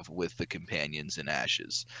have with the companions in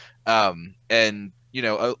Ashes. And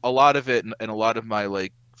a lot of it, and a lot of my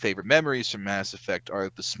like favorite memories from Mass Effect are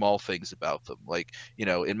the small things about them. Like,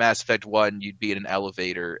 in Mass Effect 1, you'd be in an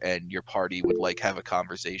elevator and your party would like have a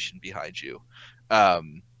conversation behind you.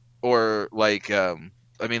 Um, or like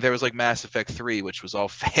I mean, there was like Mass Effect 3, which was all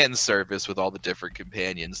fan service with all the different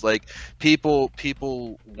companions. Like people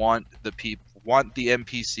want the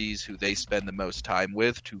NPCs who they spend the most time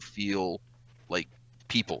with to feel like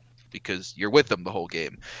people because you're with them the whole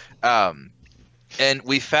game. Um, and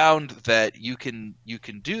we found that you can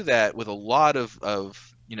do that with a lot of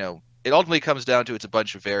it ultimately comes down to it's a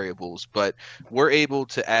bunch of variables, but we're able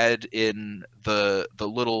to add in the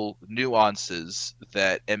little nuances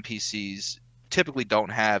that NPCs typically don't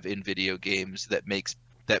have in video games that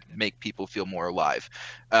make people feel more alive.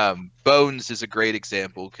 Bones is a great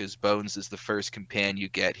example because Bones is the first companion you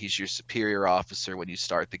get. He's your superior officer when you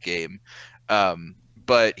start the game.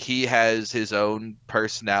 But he has his own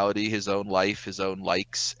personality, his own life, his own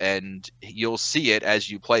likes, and you'll see it as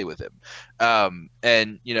you play with him.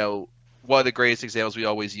 And one of the greatest examples we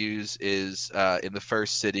always use is in the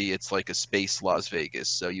first city. It's like a space Las Vegas,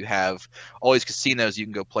 so you have all these casinos you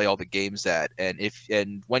can go play all the games at,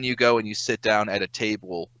 and when you go and you sit down at a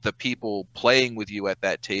table, the people playing with you at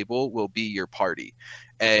that table will be your party,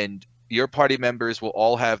 and your party members will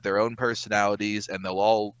all have their own personalities and they'll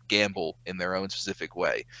all gamble in their own specific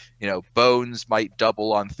way. Bones might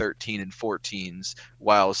double on 13 and 14s,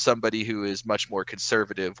 while somebody who is much more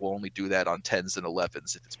conservative will only do that on 10s and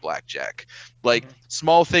 11s if it's blackjack. Like Mhm.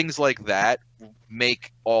 small things like that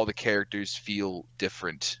make all the characters feel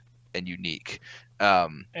different and unique.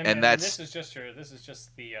 And And that's this is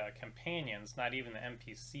just the companions, not even the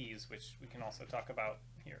NPCs, which we can also talk about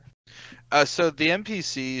here. So the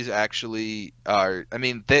NPCs actually are. I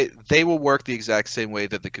mean, they will work the exact same way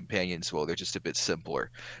that the companions will. They're just a bit simpler.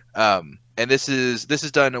 And this is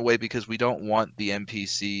done in a way because we don't want the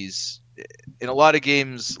NPCs in a lot of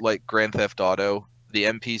games like Grand Theft Auto. The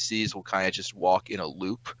NPCs will kind of just walk in a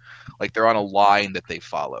loop, like they're on a line that they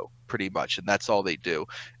follow, pretty much, and that's all they do.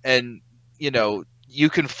 And you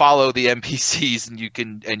can follow the NPCs, and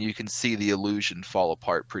you can see the illusion fall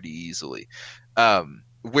apart pretty easily.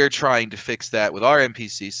 We're trying to fix that with our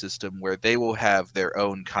NPC system where they will have their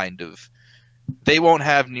own kind of they won't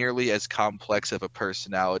have nearly as complex of a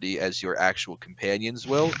personality as your actual companions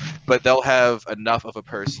will, but they'll have enough of a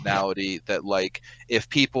personality that, like, if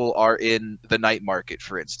people are in the night market,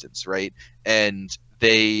 for instance, right, and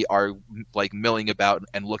they are like milling about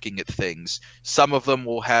and looking at things, some of them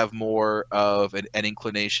will have more of an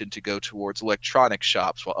inclination to go towards electronic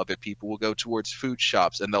shops, while other people will go towards food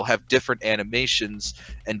shops, and they'll have different animations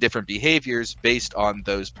and different behaviors based on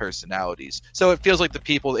those personalities. So it feels like the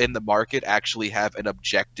people in the market actually have an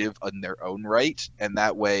objective in their own right, and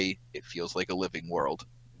that way it feels like a living world.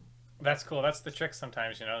 That's cool. That's the trick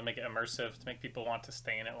sometimes, to make it immersive, to make people want to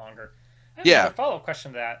stay in it longer. I have another Yeah. follow up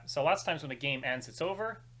question to that. So lots of times when a game ends, it's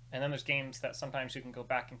over, and then there's games that sometimes you can go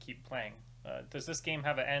back and keep playing. Does this game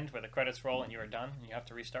have an end where the credits roll and you are done and you have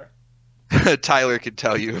to restart? Tyler can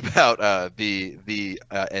tell you about the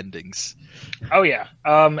endings. Oh yeah.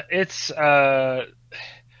 It's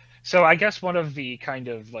so I guess one of the kind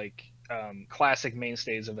of like classic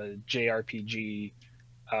mainstays of a JRPG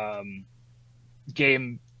um,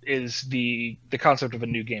 game is the concept of a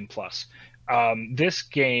new game plus. This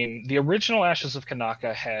game, the original Ashes of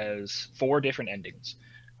Kanaka, has 4 different endings,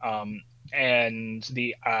 um, and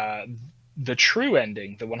the true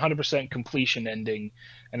ending, the 100% completion ending,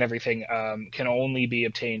 and everything, can only be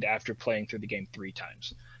obtained after playing through the game 3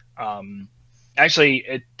 times. Um, Actually,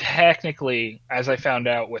 it technically, as I found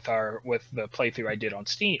out with the playthrough I did on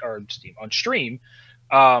Steam on stream,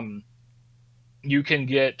 um, you can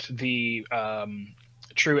get the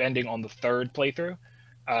true ending on the 3rd playthrough,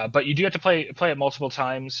 but you do have to play it multiple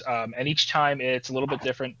times, and each time it's a little bit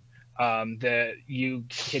different. That you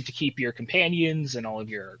get to keep your companions and all of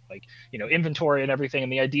your like inventory and everything,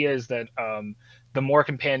 and the idea is that the more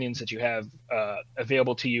companions that you have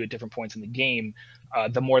available to you at different points in the game,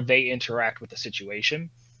 the more they interact with the situation.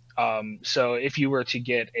 So if you were to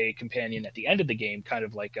get a companion at the end of the game, kind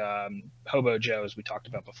of like Hobo Joe, as we talked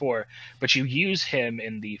about before, but you use him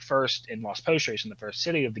in Lost Post Race, in the first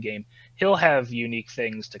city of the game, he'll have unique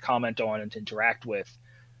things to comment on and to interact with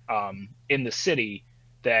in the city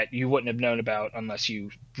that you wouldn't have known about unless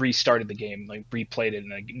you restarted the game, like replayed it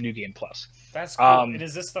in a new game plus. That's cool. And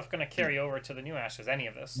is this stuff going to carry over to the new Ashes? Any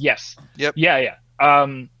of this? Yes. Yep. Yeah.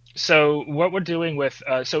 So what we're doing with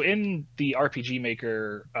so in the RPG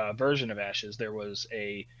Maker version of Ashes, there was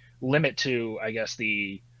a limit to, I guess,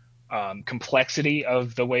 the complexity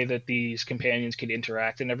of the way that these companions could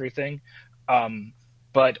interact and everything.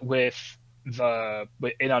 But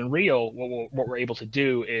in Unreal, what we're able to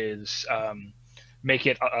do is make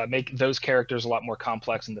those characters a lot more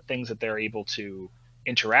complex, and the things that they're able to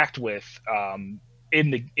interact with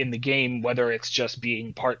in the game, whether it's just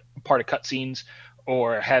being part of cutscenes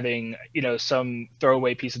or having some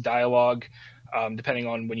throwaway piece of dialogue, depending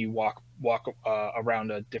on when you walk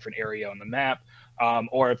around a different area on the map,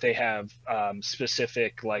 or if they have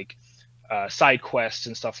specific like side quests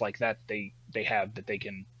and stuff like that they have that they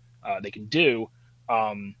can do.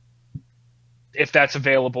 If that's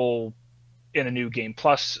available in a new game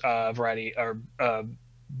plus variety or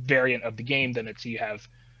variant of the game, then you have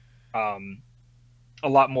a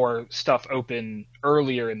lot more stuff open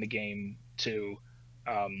earlier in the game to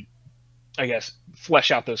I guess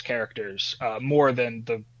flesh out those characters more than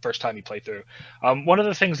the first time you play through. One of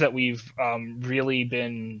the things that we've really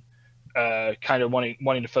been kind of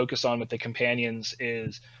wanting to focus on with the companions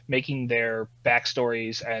is making their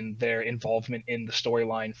backstories and their involvement in the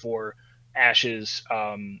storyline for Ashes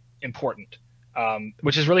important,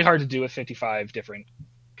 which is really hard to do with 55 different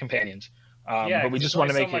companions. Yeah, but we just want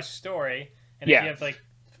to make so much story, and yeah. if you have like,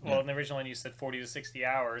 well, in the original one you said 40 to 60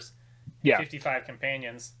 hours, yeah, 55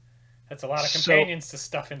 companions. That's a lot of companions to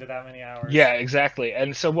stuff into that many hours. Yeah, exactly.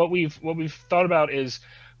 And so what we've thought about is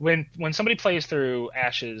when somebody plays through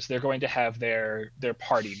Ashes, they're going to have their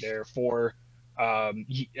party. They're for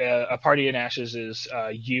a party in Ashes is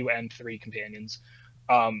you and 3 companions.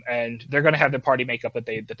 And they're going to have the party makeup that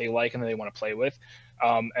they like and that they want to play with,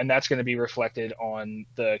 and that's going to be reflected on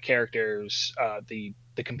the characters, the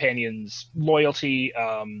companions' loyalty.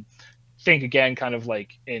 Think again, kind of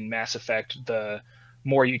like in Mass Effect, the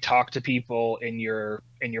more you talk to people in your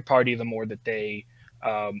party, the more that they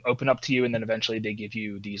open up to you, and then eventually they give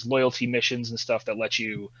you these loyalty missions and stuff that let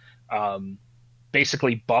you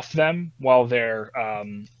basically buff them while they're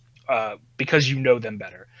because you know them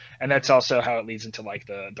better. And that's also how it leads into like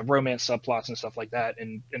the romance subplots and stuff like that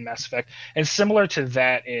in Mass Effect. And similar to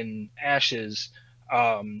that in Ashes,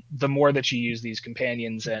 the more that you use these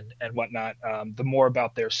companions and whatnot, the more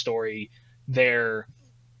about their story, their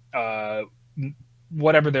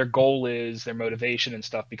whatever their goal is, their motivation and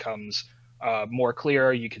stuff becomes more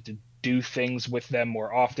clear. You get to do things with them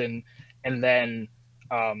more often, and then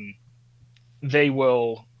they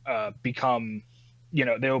will become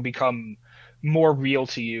more real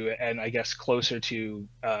to you, and I guess closer to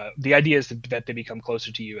the idea is that they become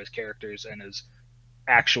closer to you as characters and as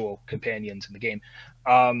actual companions in the game.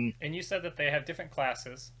 And you said that they have different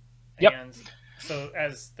classes. Yep. And so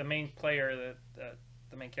as the main player,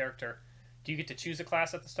 the main character, do you get to choose a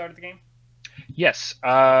class at the start of the game? Yes.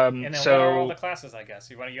 And then so what are all the classes, I guess?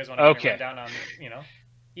 You guys want to run down on,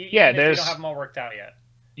 yeah, there's... you don't have them all worked out yet.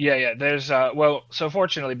 Yeah. There's well, so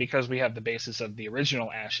fortunately, because we have the basis of the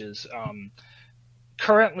original Ashes,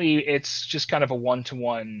 currently it's just kind of a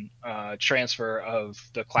one-to-one transfer of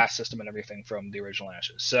the class system and everything from the original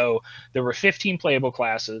Ashes. So there were 15 playable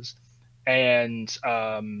classes, and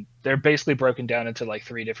they're basically broken down into like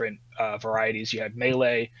 3 different varieties. You have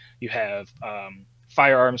melee, you have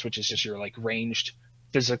firearms, which is just your like ranged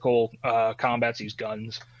physical combats, use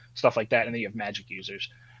guns, stuff like that, and then you have magic users.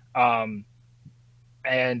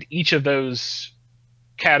 And each of those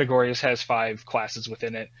categories has 5 classes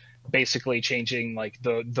within it, basically changing like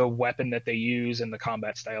the weapon that they use and the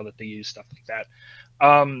combat style that they use, stuff like that.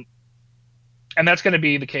 And that's going to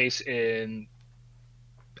be the case in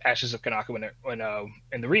Ashes of Kanaka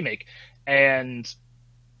in the remake. And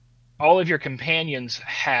all of your companions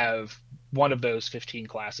have one of those 15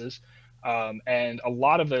 classes. And a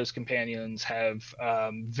lot of those companions have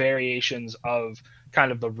variations of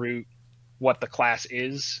kind of the root, what the class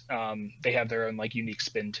is. They have their own like unique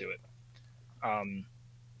spin to it.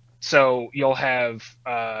 So you'll have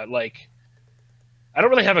like, I don't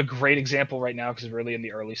really have a great example right now because we're really in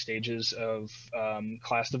the early stages of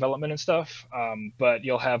class development and stuff. But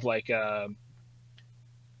you'll have like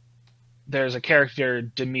there's a character,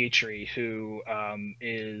 Dimitri, who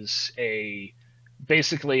is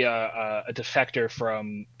basically a defector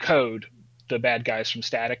from Code, the bad guys from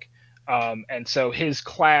Static. And so his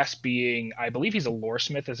class being, I believe he's a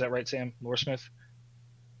loresmith. Is that right, Sam? Loresmith?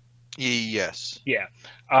 Yes. Yeah.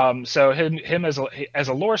 So him as a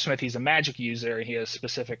loresmith, he's a magic user, and he has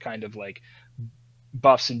specific kind of like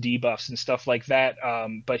buffs and debuffs and stuff like that.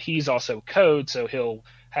 But he's also code, so he'll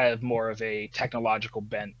have more of a technological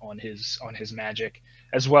bent on his magic,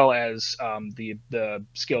 as well as the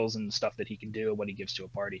skills and stuff that he can do when he gives to a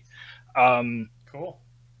party. Cool.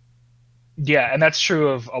 Yeah, and that's true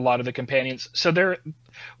of a lot of the companions. So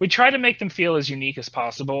we try to make them feel as unique as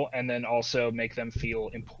possible, and then also make them feel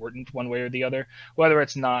important one way or the other, whether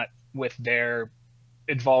it's not with their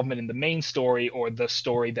involvement in the main story or the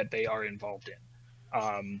story that they are involved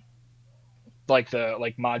in. Like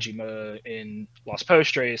Majima in Lost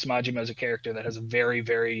Postres. Majima is a character that has a very,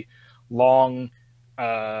 very long,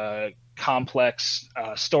 complex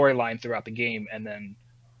storyline throughout the game, and then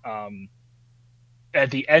at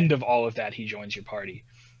the end of all of that, he joins your party.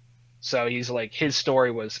 So he's like, his story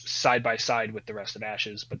was side by side with the rest of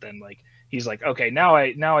Ashes, but then like he's like, okay, now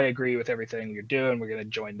I agree with everything you're doing. We're gonna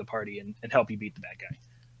join the party and help you beat the bad guy.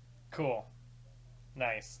 Cool.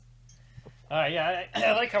 Nice. Yeah,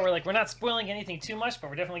 I like how we're not spoiling anything too much, but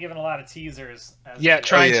we're definitely giving a lot of teasers.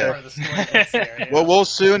 Trying to. Part of the story that's here, yeah. Well, we'll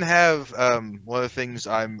soon have one of the things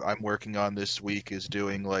I'm working on this week is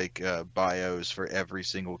doing like bios for every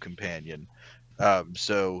single companion.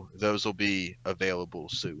 So those will be available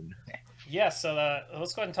soon. Yeah, so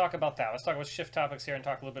let's go ahead and talk about that. Let's talk about shift topics here and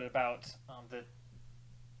talk a little bit about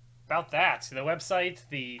that. The website,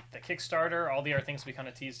 the Kickstarter, all the other things we kind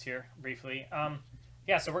of teased here briefly.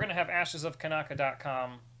 Yeah, so we're going to have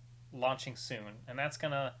ashesofkanaka.com launching soon, and that's going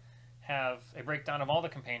to have a breakdown of all the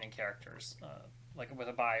companion characters, like with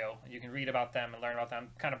a bio. You can read about them and learn about them,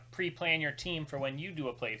 kind of pre-plan your team for when you do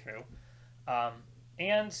a playthrough.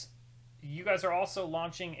 And you guys are also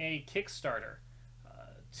launching a Kickstarter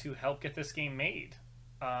to help get this game made.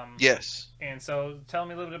 Yes. And so tell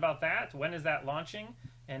me a little bit about that. When is that launching?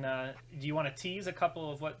 And do you want to tease a couple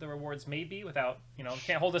of what the rewards may be without,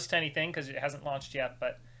 can't hold us to anything because it hasn't launched yet,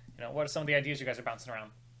 but, what are some of the ideas you guys are bouncing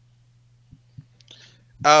around?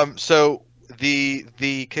 So the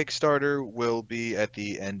Kickstarter will be at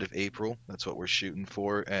the end of April. That's what we're shooting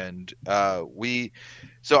for, and so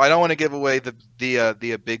I don't want to give away the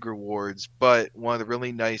big rewards, but one of the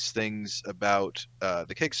really nice things about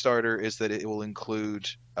the Kickstarter is that it will include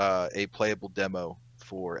a playable demo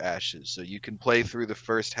for Ashes, so you can play through the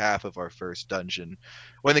first half of our first dungeon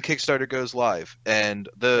when the Kickstarter goes live, and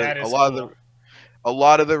a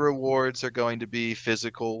lot of the rewards are going to be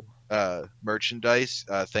physical merchandise.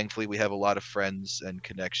 Thankfully, we have a lot of friends and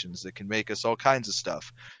connections that can make us all kinds of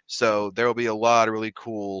stuff. So there will be a lot of really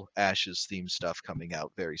cool Ashes themed stuff coming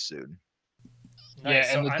out very soon.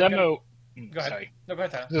 Nice. Yeah, and so the demo. Go ahead. Sorry. No, go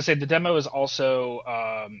ahead. I was gonna say the demo is also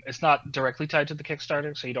it's not directly tied to the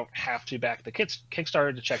Kickstarter, so you don't have to back the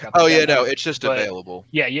Kickstarter to check out. Oh yeah, no, it's just available.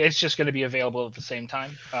 Yeah, it's just going to be available at the same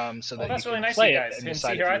time. So that that's you really can nice, play you guys. it And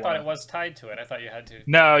see here, I thought it was tied to it. I thought you had to.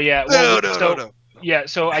 No, yeah, well, no. Yeah,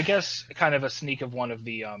 so I guess kind of a sneak peek of one of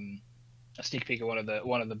the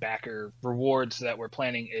backer rewards that we're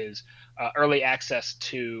planning is early access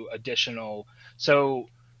to additional. So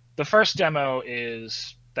the first demo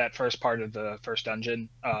is that first part of the first dungeon,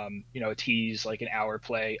 a tease, like an hour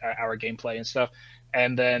gameplay and stuff,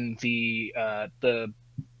 and then the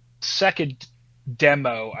second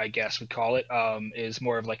demo, I guess we'd call it, is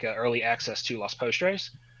more of like an early access to Lost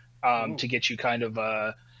Postres, to get you kind of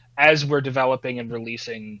as we're developing and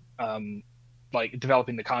releasing,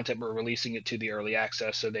 developing the content, we're releasing it to the early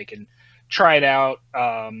access so they can try it out.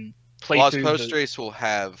 Lost Postres will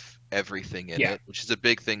have everything in it, which is a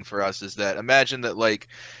big thing for us. Is that imagine that like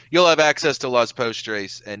you'll have access to Lost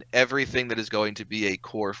Postres, and everything that is going to be a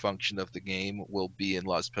core function of the game will be in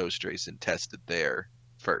Lost Postres and tested there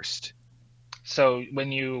first. So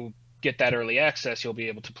when you get that early access, you'll be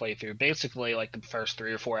able to play through basically like the first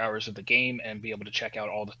 3 or 4 hours of the game and be able to check out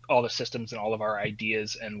all the systems and all of our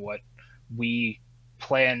ideas and what we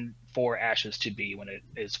plan for Ashes to be when it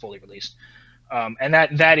is fully released. And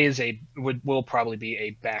that is will probably be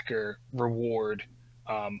a backer reward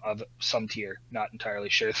of some tier. Not entirely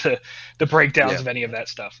sure the breakdowns of any of that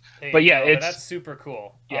stuff. But yeah, that's super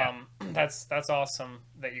cool. Yeah. That's awesome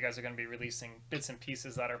that you guys are going to be releasing bits and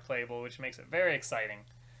pieces that are playable, which makes it very exciting.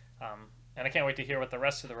 And I can't wait to hear what the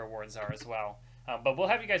rest of the rewards are as well. But we'll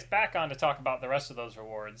have you guys back on to talk about the rest of those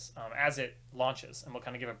rewards as it launches, and we'll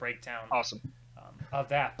kind of give a breakdown of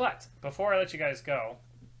that. But before I let you guys go,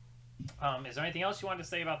 is there anything else you wanted to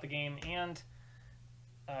say about the game, and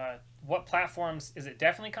what platforms is it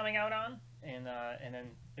definitely coming out on, and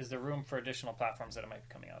then is there room for additional platforms that it might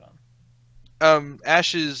be coming out on?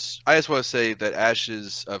 Ashes. I just want to say that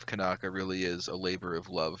Ashes of Kanaka really is a labor of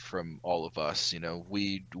love from all of us. You know,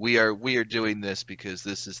 we are doing this because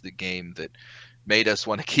this is the game that made us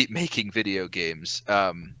want to keep making video games.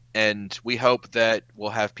 And we hope that we'll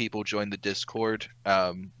have people join the Discord.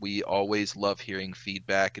 We always love hearing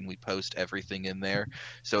feedback, and we post everything in there.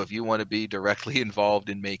 So if you want to be directly involved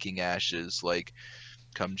in making Ashes, like,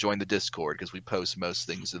 come join the Discord because we post most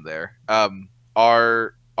things in there.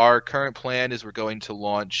 Our current plan is we're going to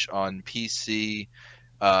launch on PC,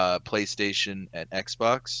 PlayStation, and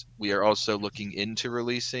Xbox. We are also looking into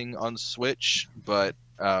releasing on Switch, but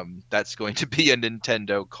that's going to be a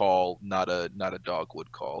Nintendo call, not a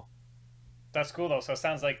Dogwood call. That's cool though. So it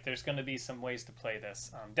sounds like there's going to be some ways to play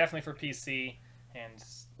this. Definitely for PC and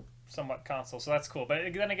somewhat console. So that's cool.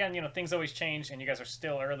 But then again, things always change, and you guys are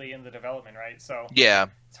still early in the development, right? So Yeah.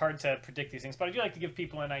 it's hard to predict these things. But I do like to give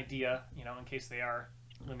people an idea, in case they are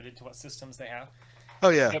limited to what systems they have. Oh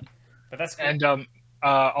yeah. Yep. But that's cool. And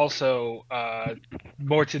also,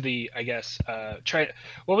 more to the, I guess,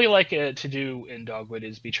 what we like to do in Dogwood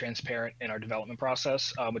is be transparent in our development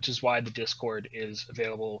process, which is why the Discord is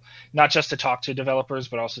available, not just to talk to developers,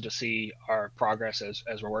 but also to see our progress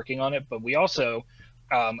as we're working on it. But we also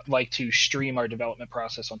like to stream our development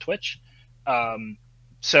process on Twitch.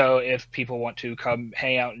 So if people want to come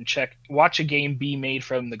hang out and watch a game be made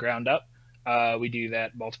from the ground up, we do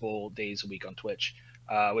that multiple days a week on Twitch,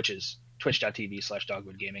 which is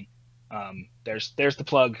twitch.tv/dogwoodgaming. There's the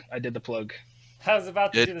plug. I did the plug. I was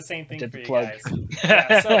about to do the same thing for you plug. guys.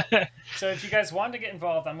 Yeah, so if you guys want to get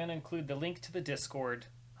involved, I'm going to include the link to the Discord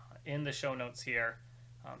in the show notes here.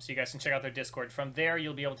 So you guys can check out their Discord. From there,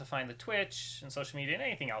 you'll be able to find the Twitch and social media and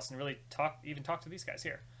anything else, and really talk to these guys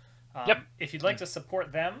here. Yep. If you'd like to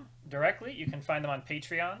support them directly, you can find them on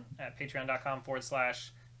Patreon at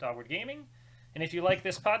patreon.com/dogwoodgaming. And if you like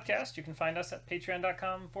this podcast, you can find us at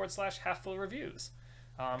patreon.com/halffullreviews.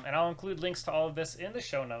 And I'll include links to all of this in the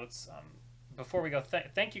show notes. Before we go,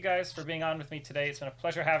 thank you guys for being on with me today. It's been a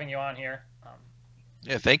pleasure having you on here.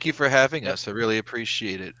 Yeah, thank you for having us. I really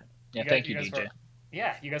appreciate it. Yeah, thank you, DJ.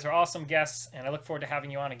 You guys are awesome guests, and I look forward to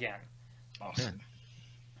having you on again. Awesome.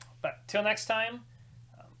 But till next time,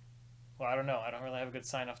 well, I don't know. I don't really have a good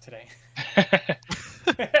sign-off today.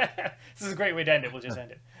 This is a great way to end it. We'll just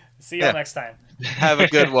end it. See you all next time. Have a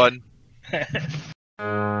good one.